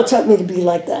Bruno taught me to be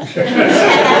like that.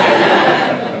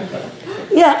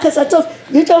 Yeah, because I told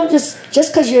you don't just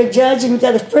because you're a judge and you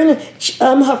got a friend,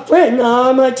 I'm her friend,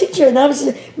 I'm her teacher, and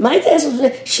my dance was,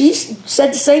 she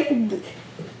said the same,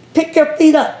 pick your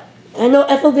feet up. I know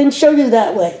Ethel didn't show you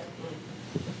that way.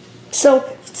 So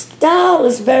style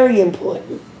is very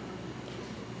important.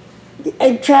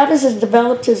 And Travis has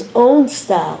developed his own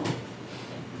style.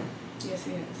 Yes,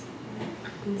 he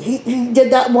has. He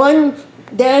did that one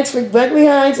dance with Gregory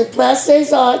Hines at Place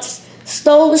des Arts,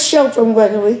 stole the show from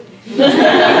Gregory. Gregory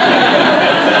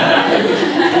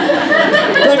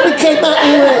came out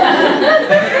and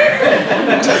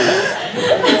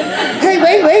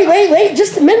went, hey, wait,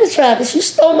 just a minute, Travis, you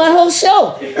stole my whole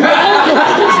show.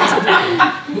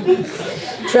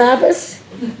 Travis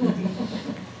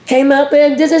came out there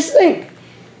and did his thing.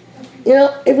 You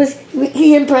know,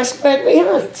 he impressed Gregory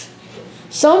Hines.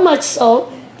 So much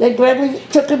so that Gregory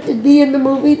took him to be in the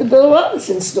movie The Bill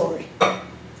Robinson Story.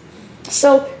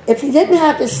 So if he didn't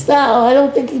have his style, I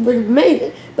don't think he would have made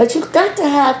it. But you've got to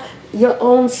have your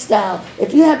own style.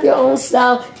 If you have your own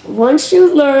style, once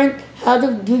you learn how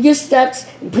to do your steps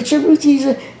and put your routines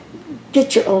in,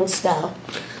 get your own style.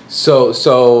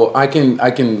 So I can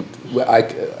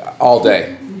all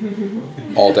day.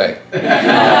 All day.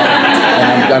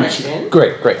 I'm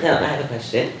great. No, I have a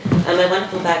question. I want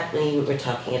to go back when you were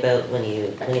talking about when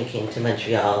you came to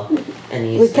Montreal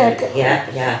and you said,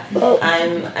 yeah. Well,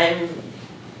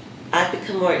 I've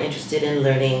become more interested in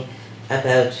learning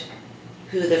about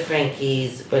who the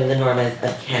Frankies or the Normans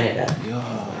of Canada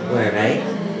were, right?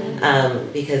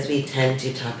 Because we tend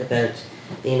to talk about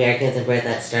the Americans and where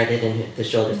that started and the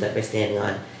shoulders that we're standing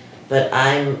on. But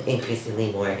I'm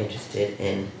increasingly more interested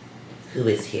in who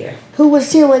is here. Who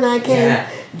was here when I came? Yeah.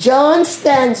 John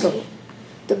Stanzel,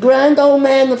 the grand old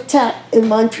man of tap in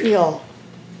Montreal.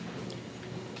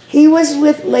 He was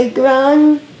with Les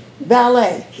Grands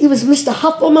Ballet. He was Mr.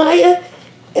 Hoffelmeyer,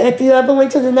 and if you ever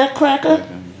went to the Nutcracker,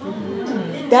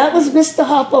 that was Mr.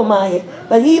 Hoffelmeyer.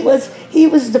 But he was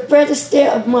the Fred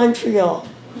Astaire of Montreal.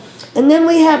 And then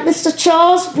we have Mr.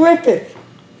 Charles Griffith.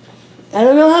 I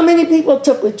don't know how many people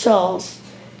took with Charles.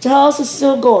 Charles is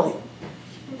still going.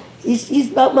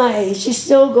 He's about my age. He's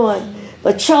still going.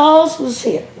 But Charles was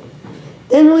here.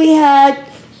 Then we had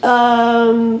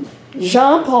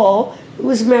Jean-Paul, who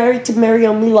was married to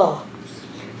Marion Millar,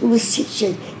 who was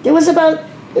teaching. There was about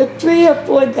 3 or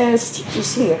 4 dance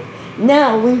teachers here.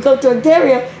 Now, when you go to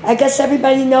Ontario, I guess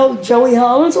everybody knows Joey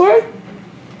Hollingsworth?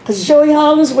 Because Joey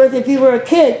Hollingsworth, if you were a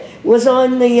kid, was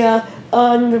on the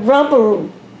Romper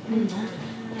Room.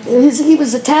 He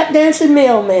was a tap dancing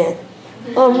mailman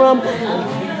on Romper.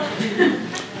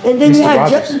 And then you had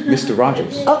Mr.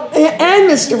 Rogers. Oh, and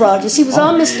Mr. Rogers. He was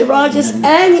on Mr. Rogers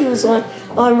and he was on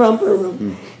Romper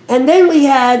Room. And then we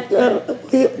had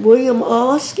William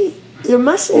Orlowski.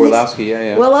 Orlowski,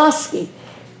 yeah. Orlowski.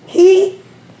 He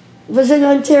was in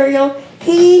Ontario.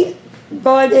 He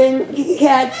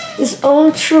had his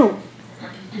own troupe.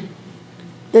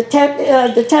 The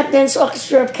Tap Dance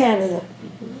Orchestra of Canada.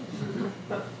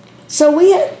 So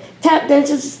we had tap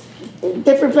dancers in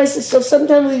different places. So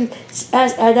sometimes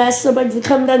I'd ask somebody to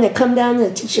come down. They'd come down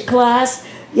and teach a class.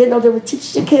 You know, they would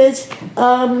teach the kids.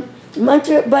 But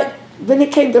when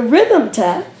it came to rhythm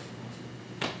tap,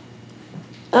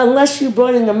 unless you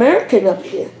brought an American up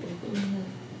here,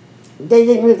 they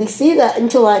didn't really see that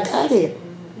until I got here.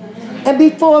 And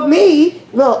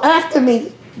after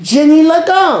me, Jenny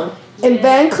Lagon in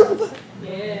Vancouver.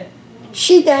 Yeah.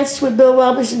 She danced with Bill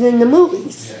Robinson in the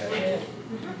movies.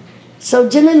 So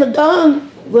Jenny Lagon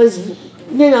was,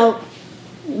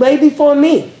 way before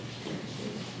me.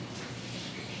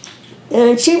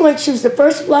 And she was the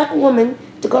first black woman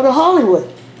to go to Hollywood.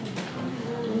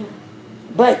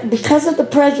 But because of the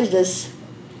prejudice,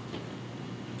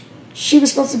 she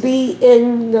was supposed to be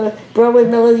in the Broadway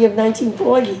Melody of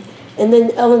 1940. And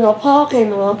then Eleanor Paul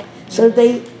came along, so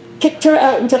they kicked her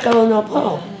out and took Eleanor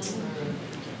Paul.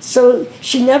 So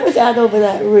she never got over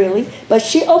that, really. But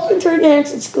she opened her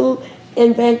dancing school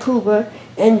in Vancouver,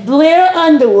 and Blair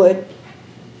Underwood,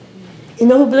 you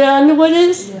know who Blair Underwood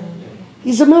is?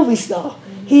 He's a movie star.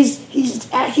 He's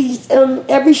on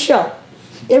every show,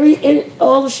 in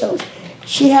all the shows.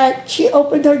 She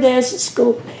opened her dancing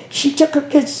school she took her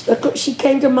kids, she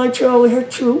came to Montreal with her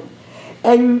troupe,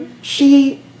 and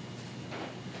she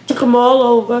took them all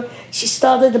over. She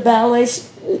started the ballet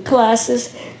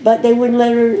classes, but they wouldn't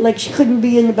let her, like she couldn't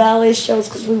be in the ballet shows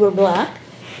because we were black.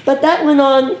 But that went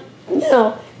on,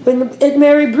 when at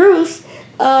Mary Bruce,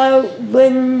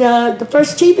 when the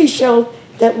first TV show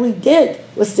that we did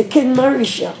was the Ken Murray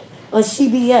Show on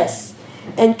CBS.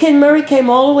 And Ken Murray came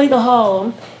all the way to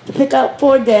Harlem to pick out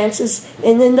 4 dances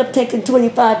and ended up taking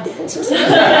 25 dances.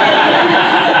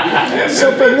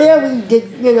 So from there we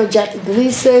did, Jackie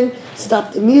Gleason,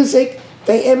 Stop the Music,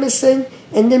 Faye Emerson,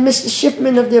 and then Mr.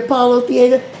 Schiffman of the Apollo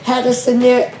Theater had us in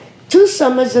there 2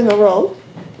 summers in a row.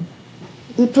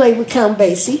 We played with Count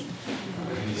Basie,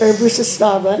 Mary Bruce's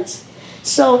Star Runs.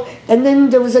 So, and then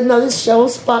there was another show,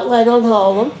 Spotlight on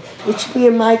Harlem, which me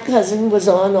and my cousin was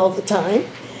on all the time.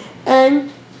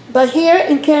 But here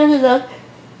in Canada,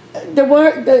 there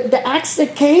were the acts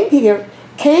that came here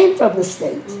came from the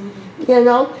States. There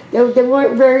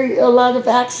weren't a lot of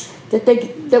acts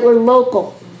that were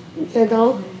local.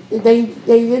 They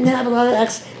didn't have a lot of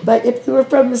acts. But if you were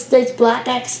from the States, black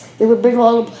acts, they would bring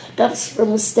all the black acts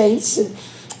from the States,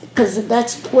 because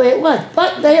that's the way it was.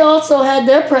 But they also had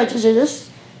their prejudice,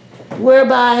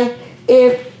 whereby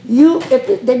if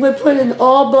they would put an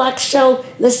all-black show,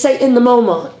 let's say in the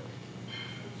Momont.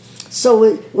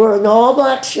 So we're an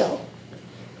all-black show.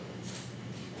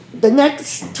 The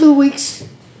next 2 weeks,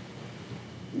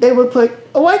 they would put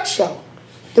a white show.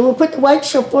 They would put the white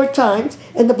show 4 times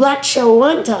and the black show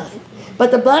 1 time.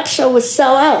 But the black show would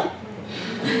sell out.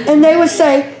 And they would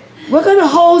say, we're going to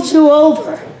hold you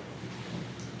over.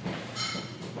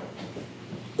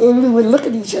 And we would look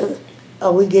at each other.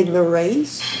 Are we getting a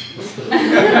raise?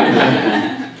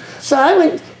 So I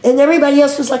went, and everybody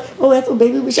else was like, oh, Ethel,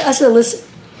 baby, I said, listen,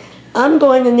 I'm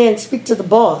going in there and speak to the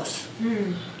boss.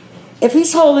 If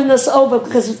he's holding us over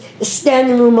because it's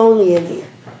standing room only in here.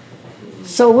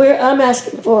 So I'm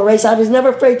asking for a raise. I was never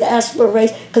afraid to ask for a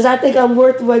raise because I think I'm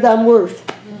worth what I'm worth.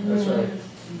 That's right.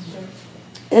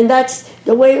 And that's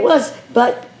the way it was.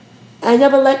 But I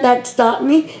never let that stop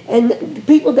me. And the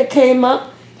people that came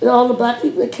up, all the black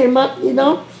people that came up,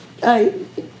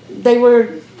 they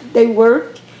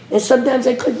worked, and sometimes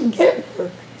they couldn't get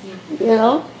work,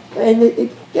 And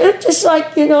it just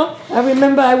like, I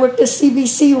remember I worked at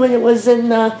CBC when it was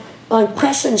on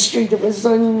Crescent Street. It was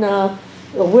on a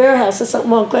warehouse or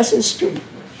something on Crescent Street.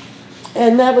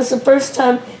 And that was the first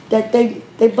time that they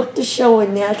booked a show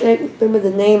in there. I can't remember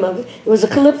the name of it. It was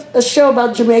a show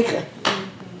about Jamaica.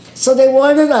 So they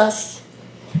wanted us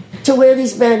to wear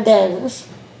these bandanas.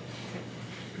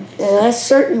 And I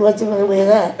certainly wasn't going to wear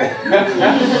that.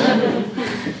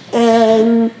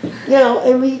 And,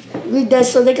 and we did.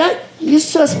 So they got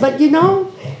used to us. But,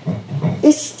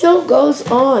 it still goes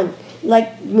on.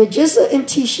 Like Majissa and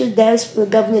Tisha danced for the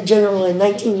Governor General in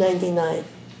 1999.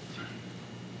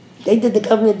 They did the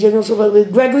Governor General's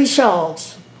with Gregory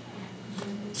Charles.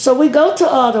 So we go to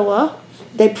Ottawa.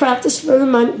 They practice for the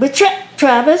month with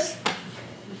Travis.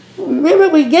 Remember,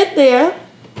 we get there.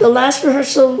 The last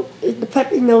rehearsal at the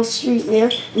Peppy Mill Street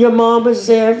there. Your mom was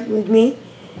there with me.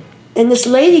 And this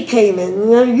lady came in.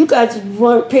 You guys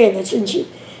weren't paying attention.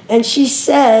 And she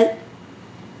said,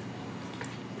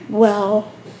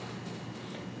 well,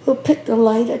 we'll pick the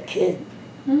lighter kid.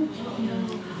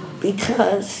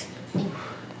 Because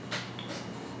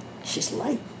she's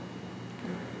light.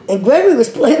 And Gregory was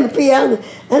playing the piano.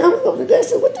 And I'm over there. I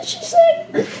said, what did she say?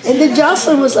 And then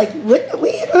Jocelyn was like, what did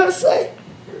we hear her say?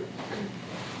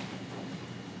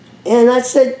 And I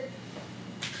said,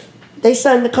 they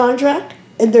signed the contract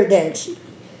and they're dancing.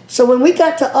 So when we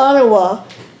got to Ottawa,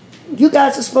 you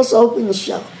guys are supposed to open the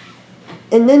show.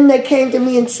 And then they came to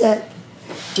me and said,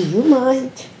 do you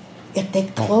mind if they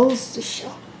close the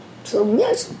show? So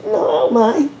yes, no, I don't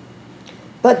mind.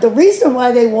 But the reason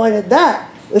why they wanted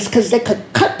that was because they could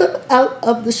cut them out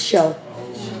of the show.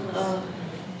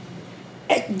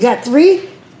 Got 3-4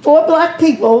 black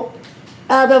people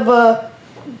out of a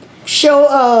show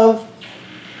of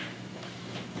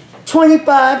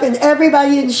 25, and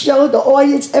everybody in the show, the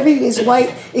audience, everything is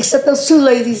white, except those 2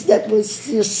 ladies that was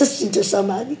assisting to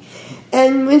somebody.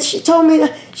 And when she told me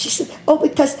that, she said, oh,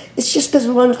 because it's just because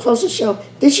we want to close the show.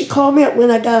 Then she called me up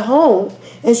when I got home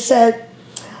and said,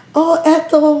 oh,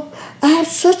 Ethel, I have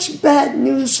such bad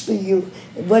news for you.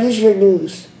 What is your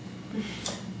news?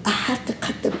 I have to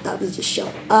cut them out of the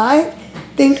show. I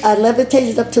think I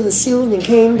levitated up to the ceiling and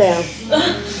came down.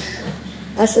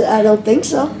 I said, I don't think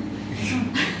so.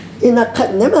 You're not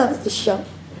cutting them out of the show.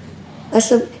 I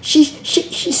said, she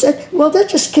said, well, they're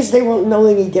just kids. They won't know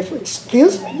any difference.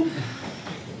 Excuse me?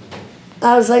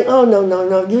 I was like, oh,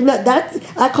 no, you're not that.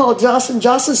 I called Jocelyn.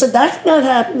 Jocelyn said, that's not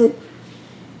happening.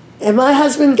 And my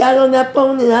husband got on that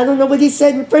phone, and I don't know what he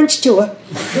said in French to her.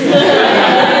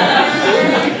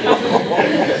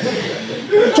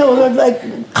 He told her,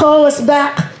 like, call us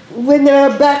back when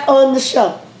they're back on the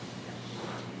show.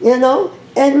 You know?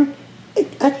 And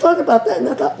I thought about that, and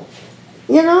I thought,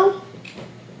 you know,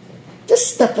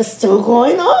 this stuff is still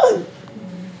going on.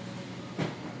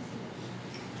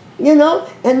 You know?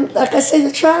 And like I say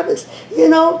to Travis, you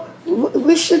know,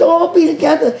 we should all be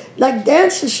together. Like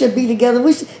dancers should be together.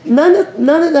 None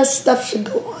of that stuff should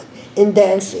go on in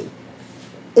dancing.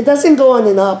 It doesn't go on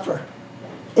in opera.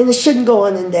 And it shouldn't go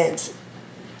on in dancing.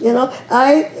 You know,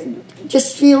 I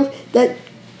just feel that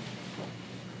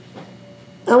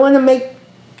I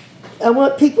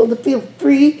want people to feel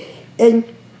free and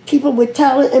people with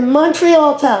talent and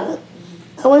Montreal talent.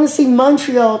 I want to see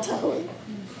Montreal talent.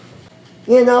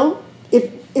 You know,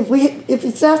 if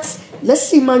it's us, let's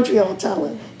see Montreal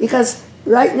talent. Because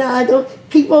right now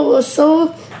people are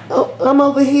so, oh, I'm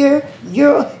over here,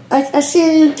 I see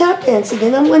it in tap dancing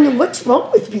and I'm wondering what's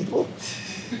wrong with people.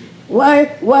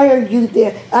 Why are you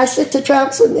there? I said to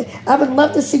Travis, I would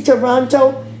love to see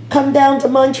Toronto come down to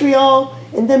Montreal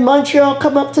and then Montreal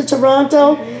come up to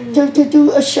Toronto to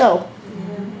do a show.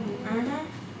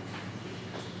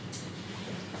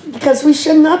 Because we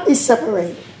should not be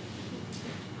separated.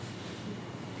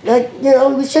 Like, you know,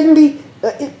 we shouldn't be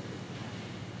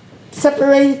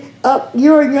separated up.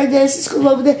 You're in your dancing school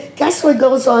over there. That's what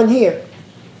goes on here.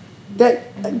 That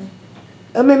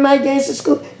I'm in my dancing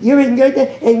school, you're in your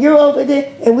and you're over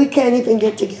there, and we can't even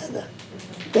get together.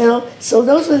 You know? So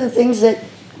those are the things that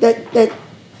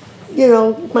you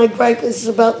know, my gripe is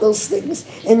about those things.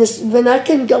 And when I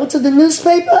can go to the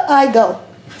newspaper, I go.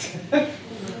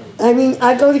 I mean,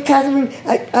 I go to Catherine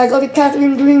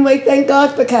Greenway. Thank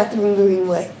God for Catherine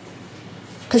Greenway.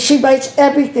 Because she writes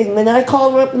everything. When I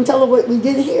call her up and tell her what we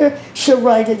did here, she'll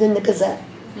write it in the Gazette.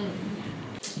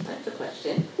 That's a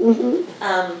question.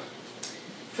 Mm-hmm.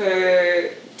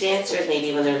 For dancers,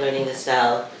 maybe when they're learning the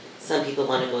style, some people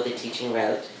want to go the teaching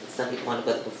route. Some people want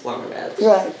to go the performer route.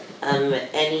 Right.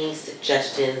 Any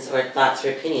suggestions or thoughts or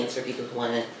opinions for people who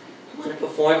want to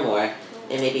perform more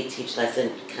and maybe teach less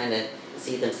and kind of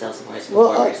see themselves more as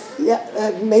performers?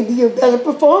 Well, maybe you're a better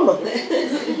performer.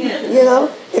 Yeah. You know,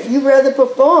 if you rather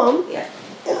perform, Yeah.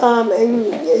 And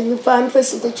you find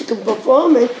places that you can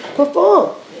perform in,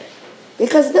 perform. Yeah.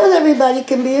 Because not everybody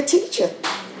can be a teacher.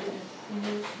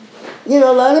 You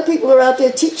know, a lot of people are out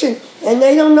there teaching and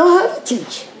they don't know how to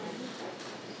teach.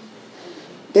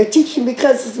 They're teaching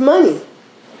because it's money,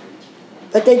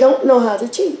 but they don't know how to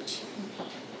teach.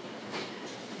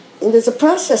 And there's a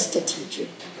process to teaching.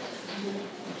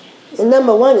 And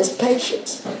number one is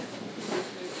patience.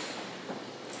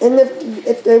 And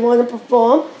if they want to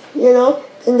perform, you know,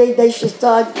 then they should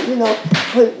start, you know,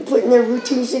 putting their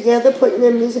routines together, putting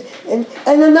their music. And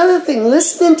another thing,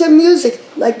 listening to music,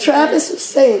 like Travis was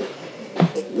saying.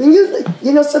 When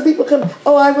you know, some people come,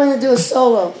 oh, I want to do a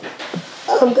solo.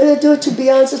 I'm going to do it to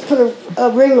Beyonce's Put a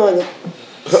Ring on It.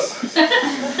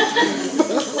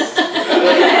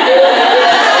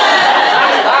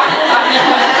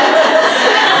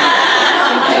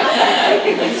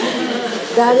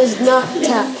 That is not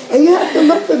tap. And you have to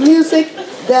look for music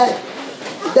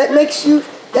that makes you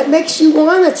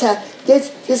want to tap.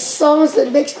 There's songs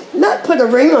that not put a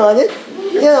ring on it.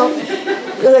 You know,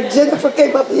 like Jennifer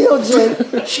came up, you know,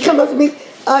 Jen, she come up to me,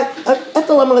 I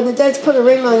thought I'm going to dance, put a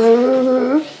ring on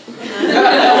it.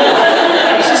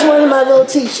 She's one of my little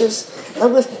teachers.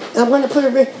 I'm going to put a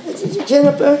ring,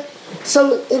 Jennifer.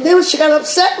 So, and then she got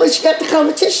upset when she got the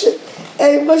competition.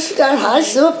 And when she got high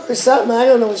silver or something, I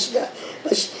don't know what she got.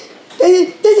 But they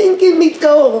didn't give me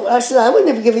gold. I said, I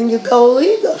wouldn't have given you gold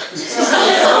either.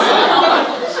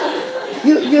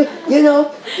 You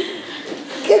know,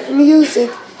 get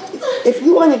music. If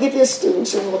you want to give your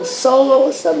students a little solo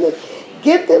or something,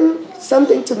 give them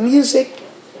something to music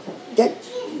that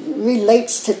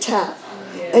relates to tap.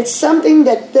 It's something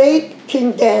that they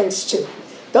can dance to.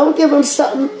 Don't give them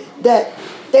something that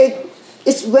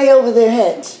it's way over their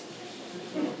heads.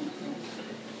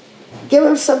 Give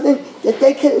them something that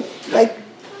they can, like,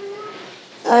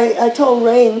 I told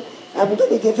Rain I'm going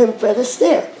to give him Fred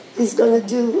Astaire. He's going to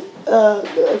do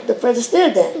the Fred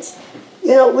Astaire dance,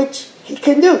 you know, which he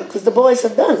can do because the boys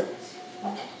have done it.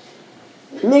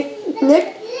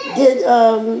 Nick did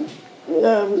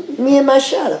Me and My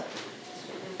Shadow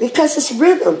because it's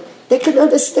rhythm. They can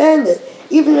understand it.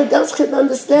 Even adults can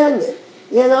understand it,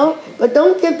 you know? But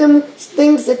don't give them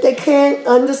things that they can't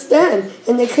understand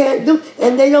and they can't do,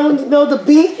 and they don't know the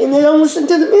beat and they don't listen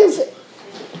to the music.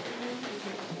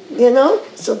 You know?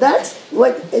 So that's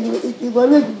what, and if you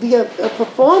want to be a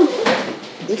performer,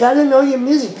 you got to know your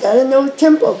music, you got to know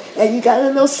tempo, and you got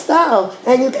to know style,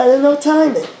 and you got to know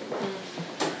timing.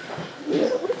 You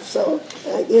know, so,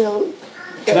 you know.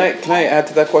 Can I add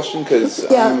to that question? Because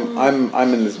Yeah.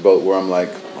 I'm in this boat where I'm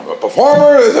like, I'm a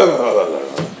performer,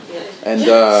 and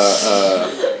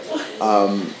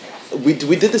we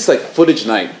did this like footage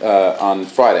night on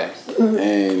Friday,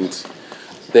 and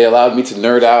they allowed me to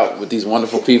nerd out with these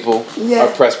wonderful people. Yeah. I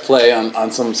pressed play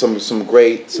on some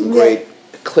great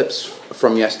clips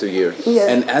from yesteryear. Yeah.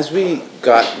 And as we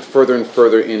got further and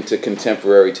further into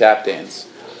contemporary tap dance,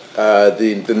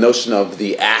 the notion of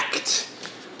the act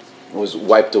was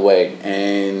wiped away.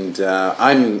 And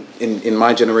I'm in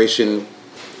my generation,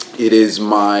 it is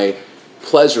my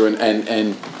pleasure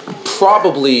and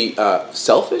probably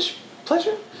selfish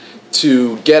pleasure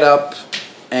to get up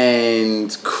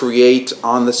and create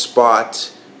on the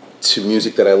spot to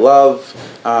music that I love.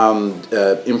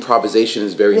 Improvisation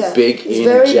is very big in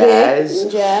jazz.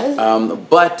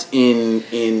 But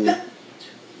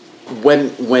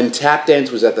when tap dance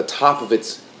was at the top of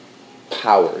its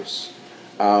powers,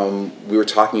 we were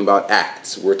talking about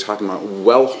acts. We were talking about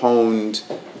well-honed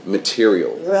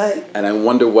material. Right. And I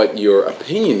wonder what your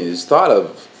opinion is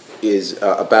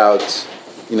about,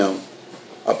 you know,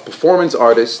 a performance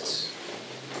artist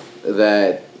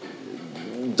that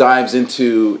dives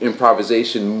into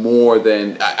improvisation more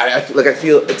than I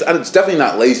feel it's definitely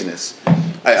not laziness.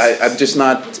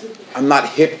 I'm not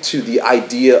hip to the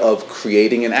idea of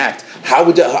creating an act. How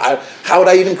would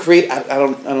I even create? I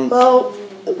don't. Well,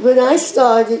 when I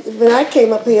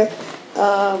came up here,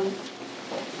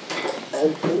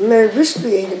 Mary Rich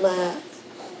created my act.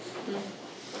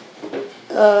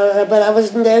 But I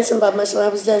wasn't dancing by myself. I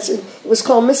was dancing. It was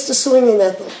called Mr. Swinging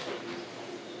Ethel.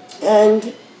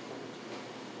 And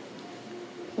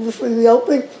we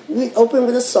open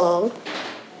with a song,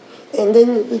 and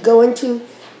then we go into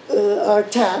our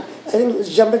tap. I think it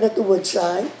was Jumping at the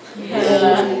Woodside.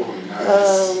 Yeah.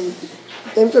 And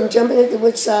then from Jumping at the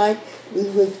Woodside,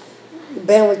 the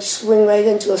band would swing right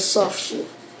into a soft shoe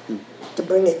to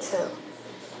bring it down.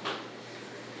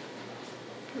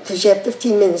 Because you have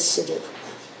 15 minutes to do.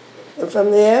 And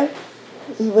from there,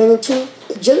 we went into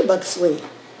the jitterbug swing.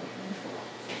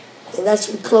 And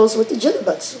we closed with the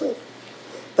jitterbug swing.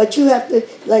 But you have to,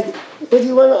 like, what do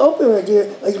you want to open with?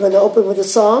 Are you going to open with a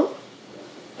song?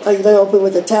 Are you going to open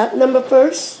with a tap number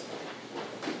first?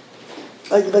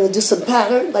 Are you going to do some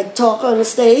pattern, like talk on the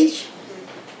stage,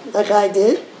 like I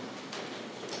did?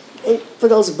 And for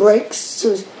those breaks,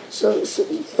 so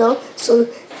you know.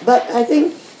 But I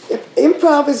think if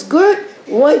improv is good,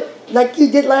 like you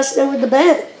did last night with the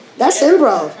band, that's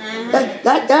improv.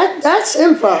 That's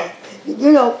improv.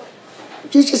 You know.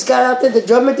 You just got out there, the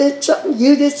drummer did something,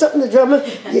 you did something, the drummer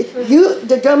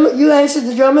you answered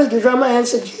the drummer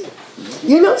answered you.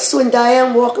 You notice when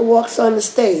Diane Walker walks on the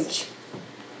stage,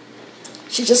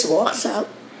 she just walks out,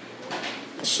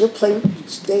 she'll play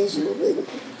stage a little bit,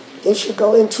 then she'll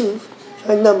go into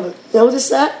her number. Notice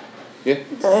that? Yeah.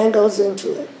 Diane goes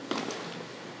into it.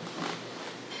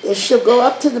 Then she'll go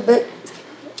up to the bit,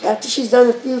 after she's done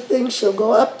a few things, she'll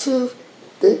go up to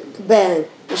the band,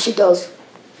 and she goes,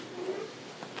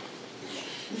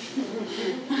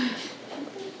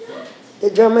 the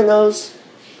drummer knows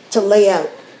to lay out.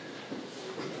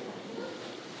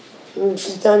 When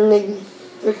she's done maybe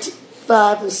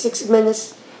 5 or 6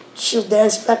 minutes, she'll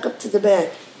dance back up to the band.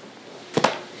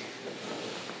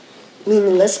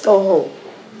 Meaning, let's go home.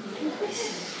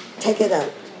 Take it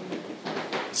out.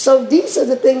 So these are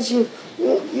the things you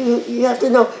have to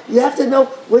know. You have to know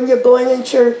when you're going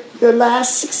into your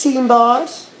last 16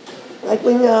 bars. Like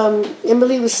when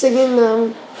Emily was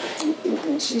singing,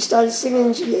 she started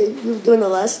singing, you were doing the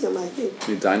last number, I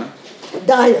think. Dinah?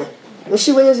 Dinah. When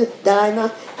she went into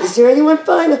Dinah, is there anyone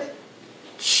finer?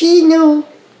 She knew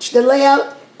the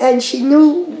layout, and she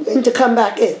knew when to come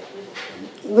back in.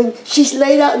 When she's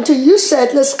laid out until you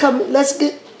said,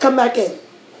 come back in.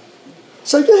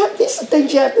 So these are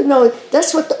things you have to know.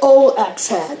 That's what the old acts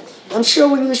had. I'm sure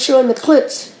when you were showing the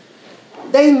clips,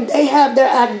 they have their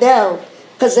act down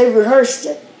because they rehearsed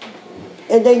it.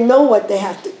 And they know what they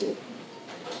have to do.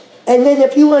 And then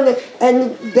if you want to,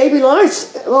 and Baby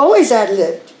Lawrence always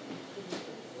ad-libbed.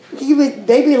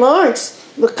 Baby Lawrence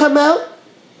would come out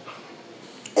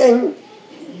and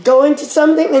go into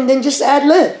something and then just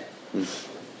ad-lib.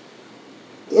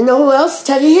 You know who else?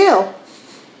 Teddy Hill.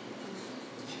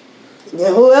 You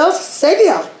know who else?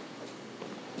 Savior.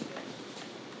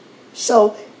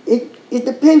 So it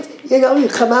depends. You know, you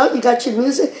come out, you got your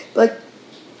music, but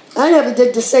I never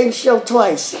did the same show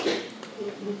twice.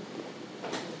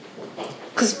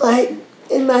 because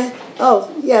I'm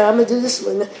gonna do this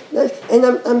one, and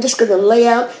I'm just gonna lay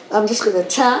out. I'm just gonna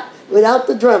tap without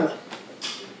the drummer.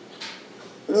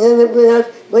 And when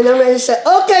I'm ready to say,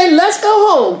 okay, let's go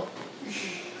home,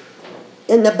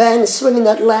 and the band is swinging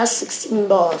that last 16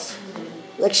 bars,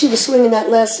 like she was swinging that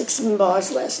last 16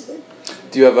 bars last night.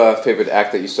 Do you have a favorite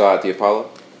act that you saw at the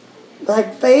Apollo? My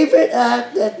favorite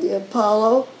act at the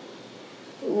Apollo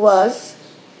was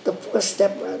the Four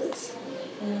Step Brothers.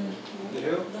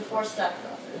 The Four Step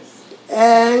Brothers.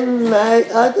 And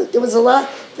there was a lot of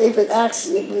favorite acts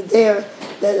that were there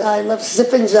that I loved.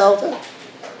 Zip and Zelda.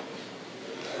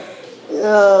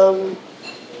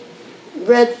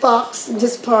 Red Fox and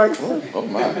his partner. Oh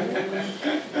my.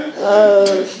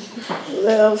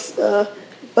 What else?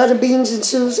 Butterbeans and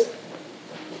Susan.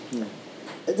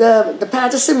 The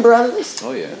Patterson Brothers.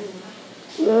 Oh yeah.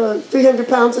 300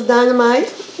 pounds of dynamite.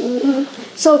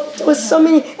 So there was so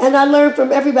many, and I learned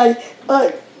from everybody.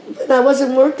 When I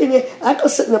wasn't working, I'd go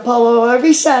sit in Apollo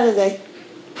every Saturday,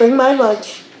 bring my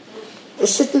lunch, and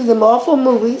sit through them awful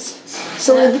movies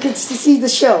so that we could see the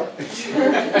show.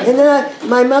 And then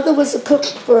my mother was a cook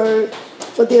for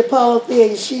the Apollo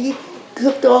Theater. She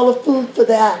cooked all the food for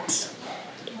the acts.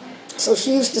 So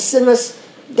she used to send us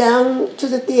down to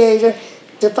the theater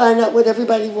to find out what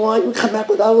everybody wanted and come back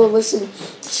with all of us. And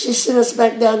she sent us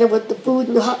back down there with the food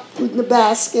and the hot food in the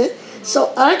basket.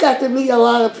 So I got to meet a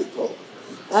lot of people.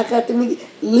 I got to meet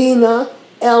Lena,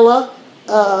 Ella,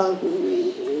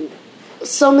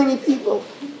 so many people,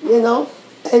 you know.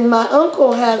 And my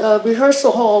uncle had a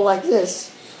rehearsal hall like this,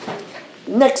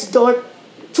 next door,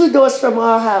 2 doors from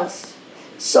our house.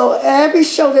 So every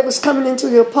show that was coming into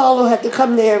the Apollo had to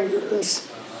come there and rehearse.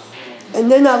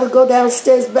 And then I would go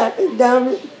downstairs, back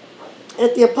down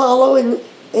at the Apollo in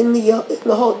the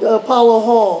Apollo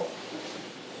Hall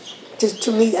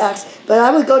to meet acts. But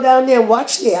I would go down there and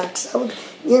watch the acts.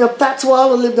 Fats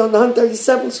Waller lived on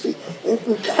 137th Street, and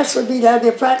Fats would be down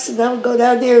there practicing. I would go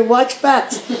down there and watch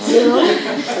Fats.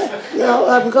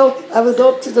 I would go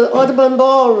up to the Audubon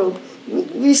Ballroom.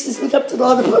 We used to sneak up to the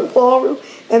Audubon Ballroom,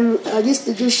 and I used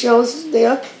to do shows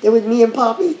there with me and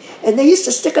Poppy. And they used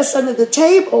to stick us under the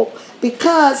table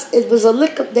because it was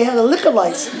they had a liquor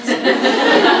license.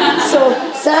 So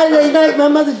Saturday night, my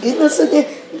mother getting us in there,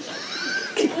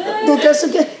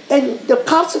 and the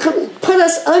cops would come and put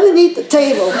us underneath the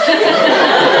table.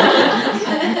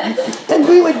 And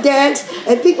we would dance,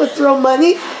 and people would throw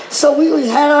money. So we would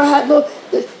have our hat.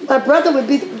 My brother would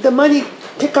be the money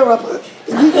picker upper.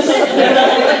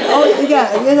 Oh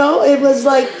yeah, it was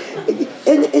like,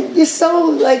 and you're so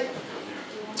like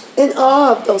in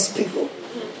awe of those people.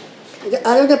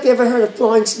 I don't know if you ever heard of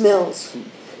Florence Mills.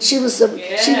 She was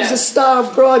a star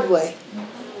of Broadway.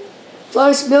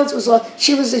 Florence Mills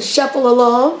she was in Shuffle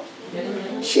Along.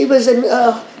 She was in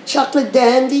Chocolate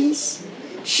Dandies.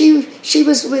 She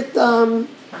was with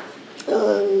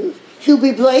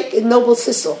Hubie Blake and Noble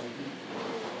Sissel.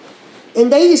 And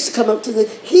they used to come up to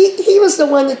he was the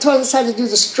one that taught us how to do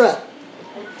the strut,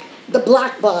 the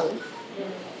black bottom,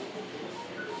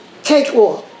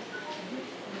 cakewalk.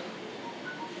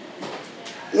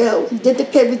 We did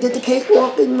the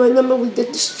cakewalk in my number. We did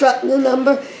the strut in the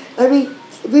number. I mean,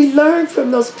 we learned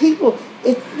from those people,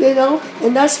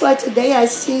 and that's why today I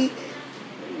see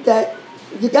that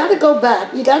you got to go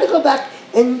back. You got to go back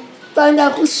and find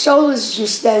out whose shoulders you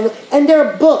stand on. And there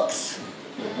are books.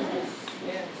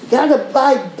 You got to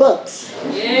buy books.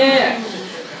 Yeah.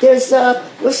 There's,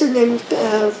 what's her name,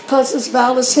 Constance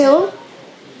Vallis Hill.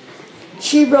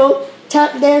 She wrote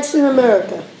Tap Dance in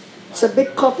America. It's a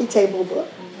big coffee table book.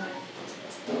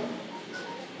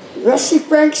 Rusty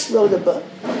Franks wrote a book.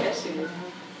 Yes, she did.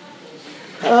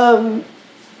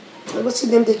 What's the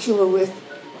name that you were with?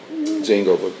 Jane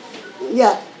Goldberg.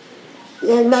 Yeah,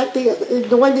 not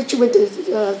the one that you went to,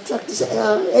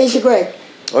 Asia Gray.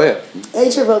 Oh yeah.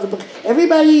 Asia wrote a book.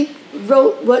 Everybody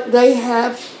wrote what they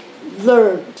have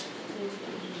learned.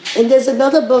 And there's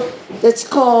another book that's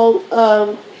called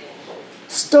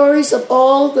Stories of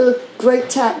All the Great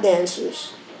Tap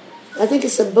Dancers. I think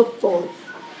it's in book form,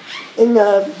 in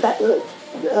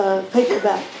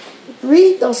paperback.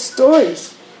 Read those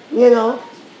stories,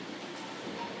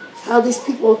 how these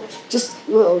people just,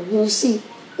 you see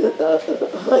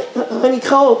Honey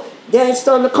Cole danced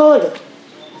on the corner.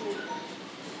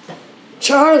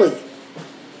 Charlie.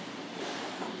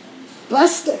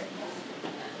 Buster.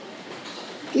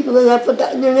 People that I've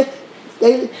forgotten their name.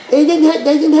 They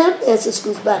didn't have dancing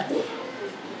schools back then.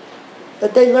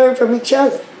 But they learned from each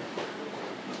other.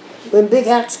 When big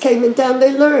acts came in town,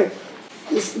 they learned.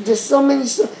 There's so many.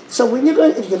 So if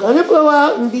you're gonna go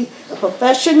out and be a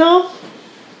professional,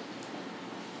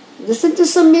 listen to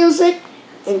some music,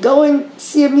 and go and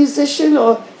see a musician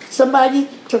or somebody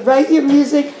to write your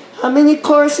music, how many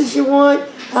choruses you want,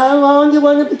 how long you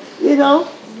want to be, you know,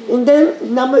 and then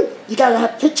you got to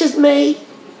have pictures made,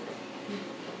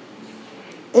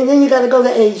 and then you got to go to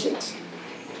agents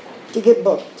to get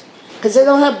booked, because they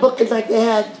don't have bookings like they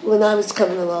had when I was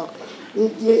coming along.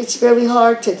 It's very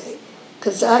hard today,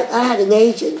 because I had an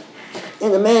agent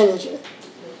and a manager,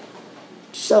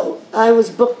 so I was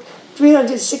booked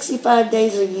 365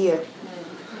 days a year.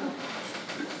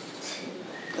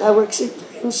 I worked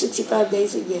 365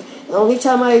 days a year. The only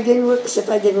time I didn't work is if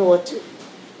I didn't want to.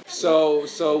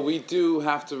 So we do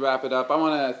have to wrap it up. I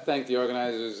want to thank the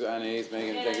organizers, Anais,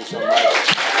 Megan, thank you so much.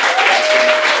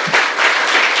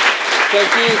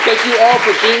 Thank you all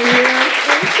for being here.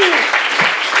 Thank you.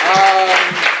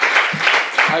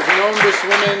 I've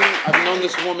known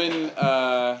this woman,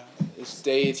 this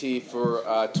deity for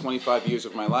 25 years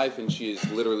of my life, and she has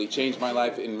literally changed my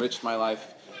life, enriched my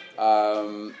life.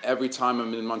 Every time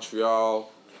I'm in Montreal,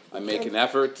 I make an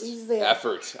effort.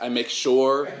 I make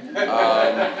sure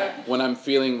when I'm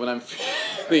feeling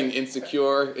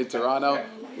insecure in Toronto,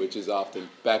 which is often,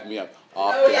 back me up,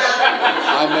 often.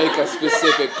 I make a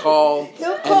specific call,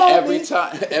 and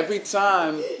every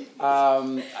time,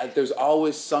 there's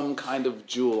always some kind of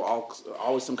jewel,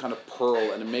 always some kind of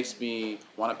pearl, and it makes me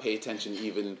want to pay attention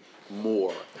even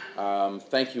more.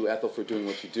 Thank you, Ethel, for doing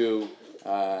what you do.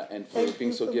 And for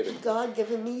being so giving. God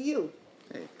giving me you.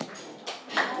 Hey.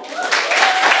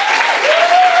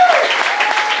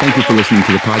 Thank you for listening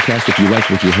to the podcast. If you liked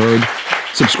what you heard,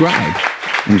 subscribe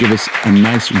and give us a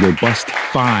nice, robust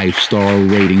 5-star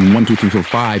rating. 1, 2, 3, 4,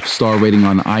 5-star rating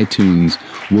on iTunes.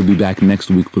 We'll be back next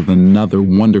week with another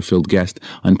wonder-filled guest.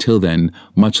 Until then,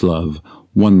 much love,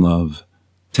 one love,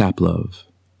 tap love.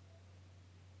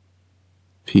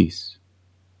 Peace.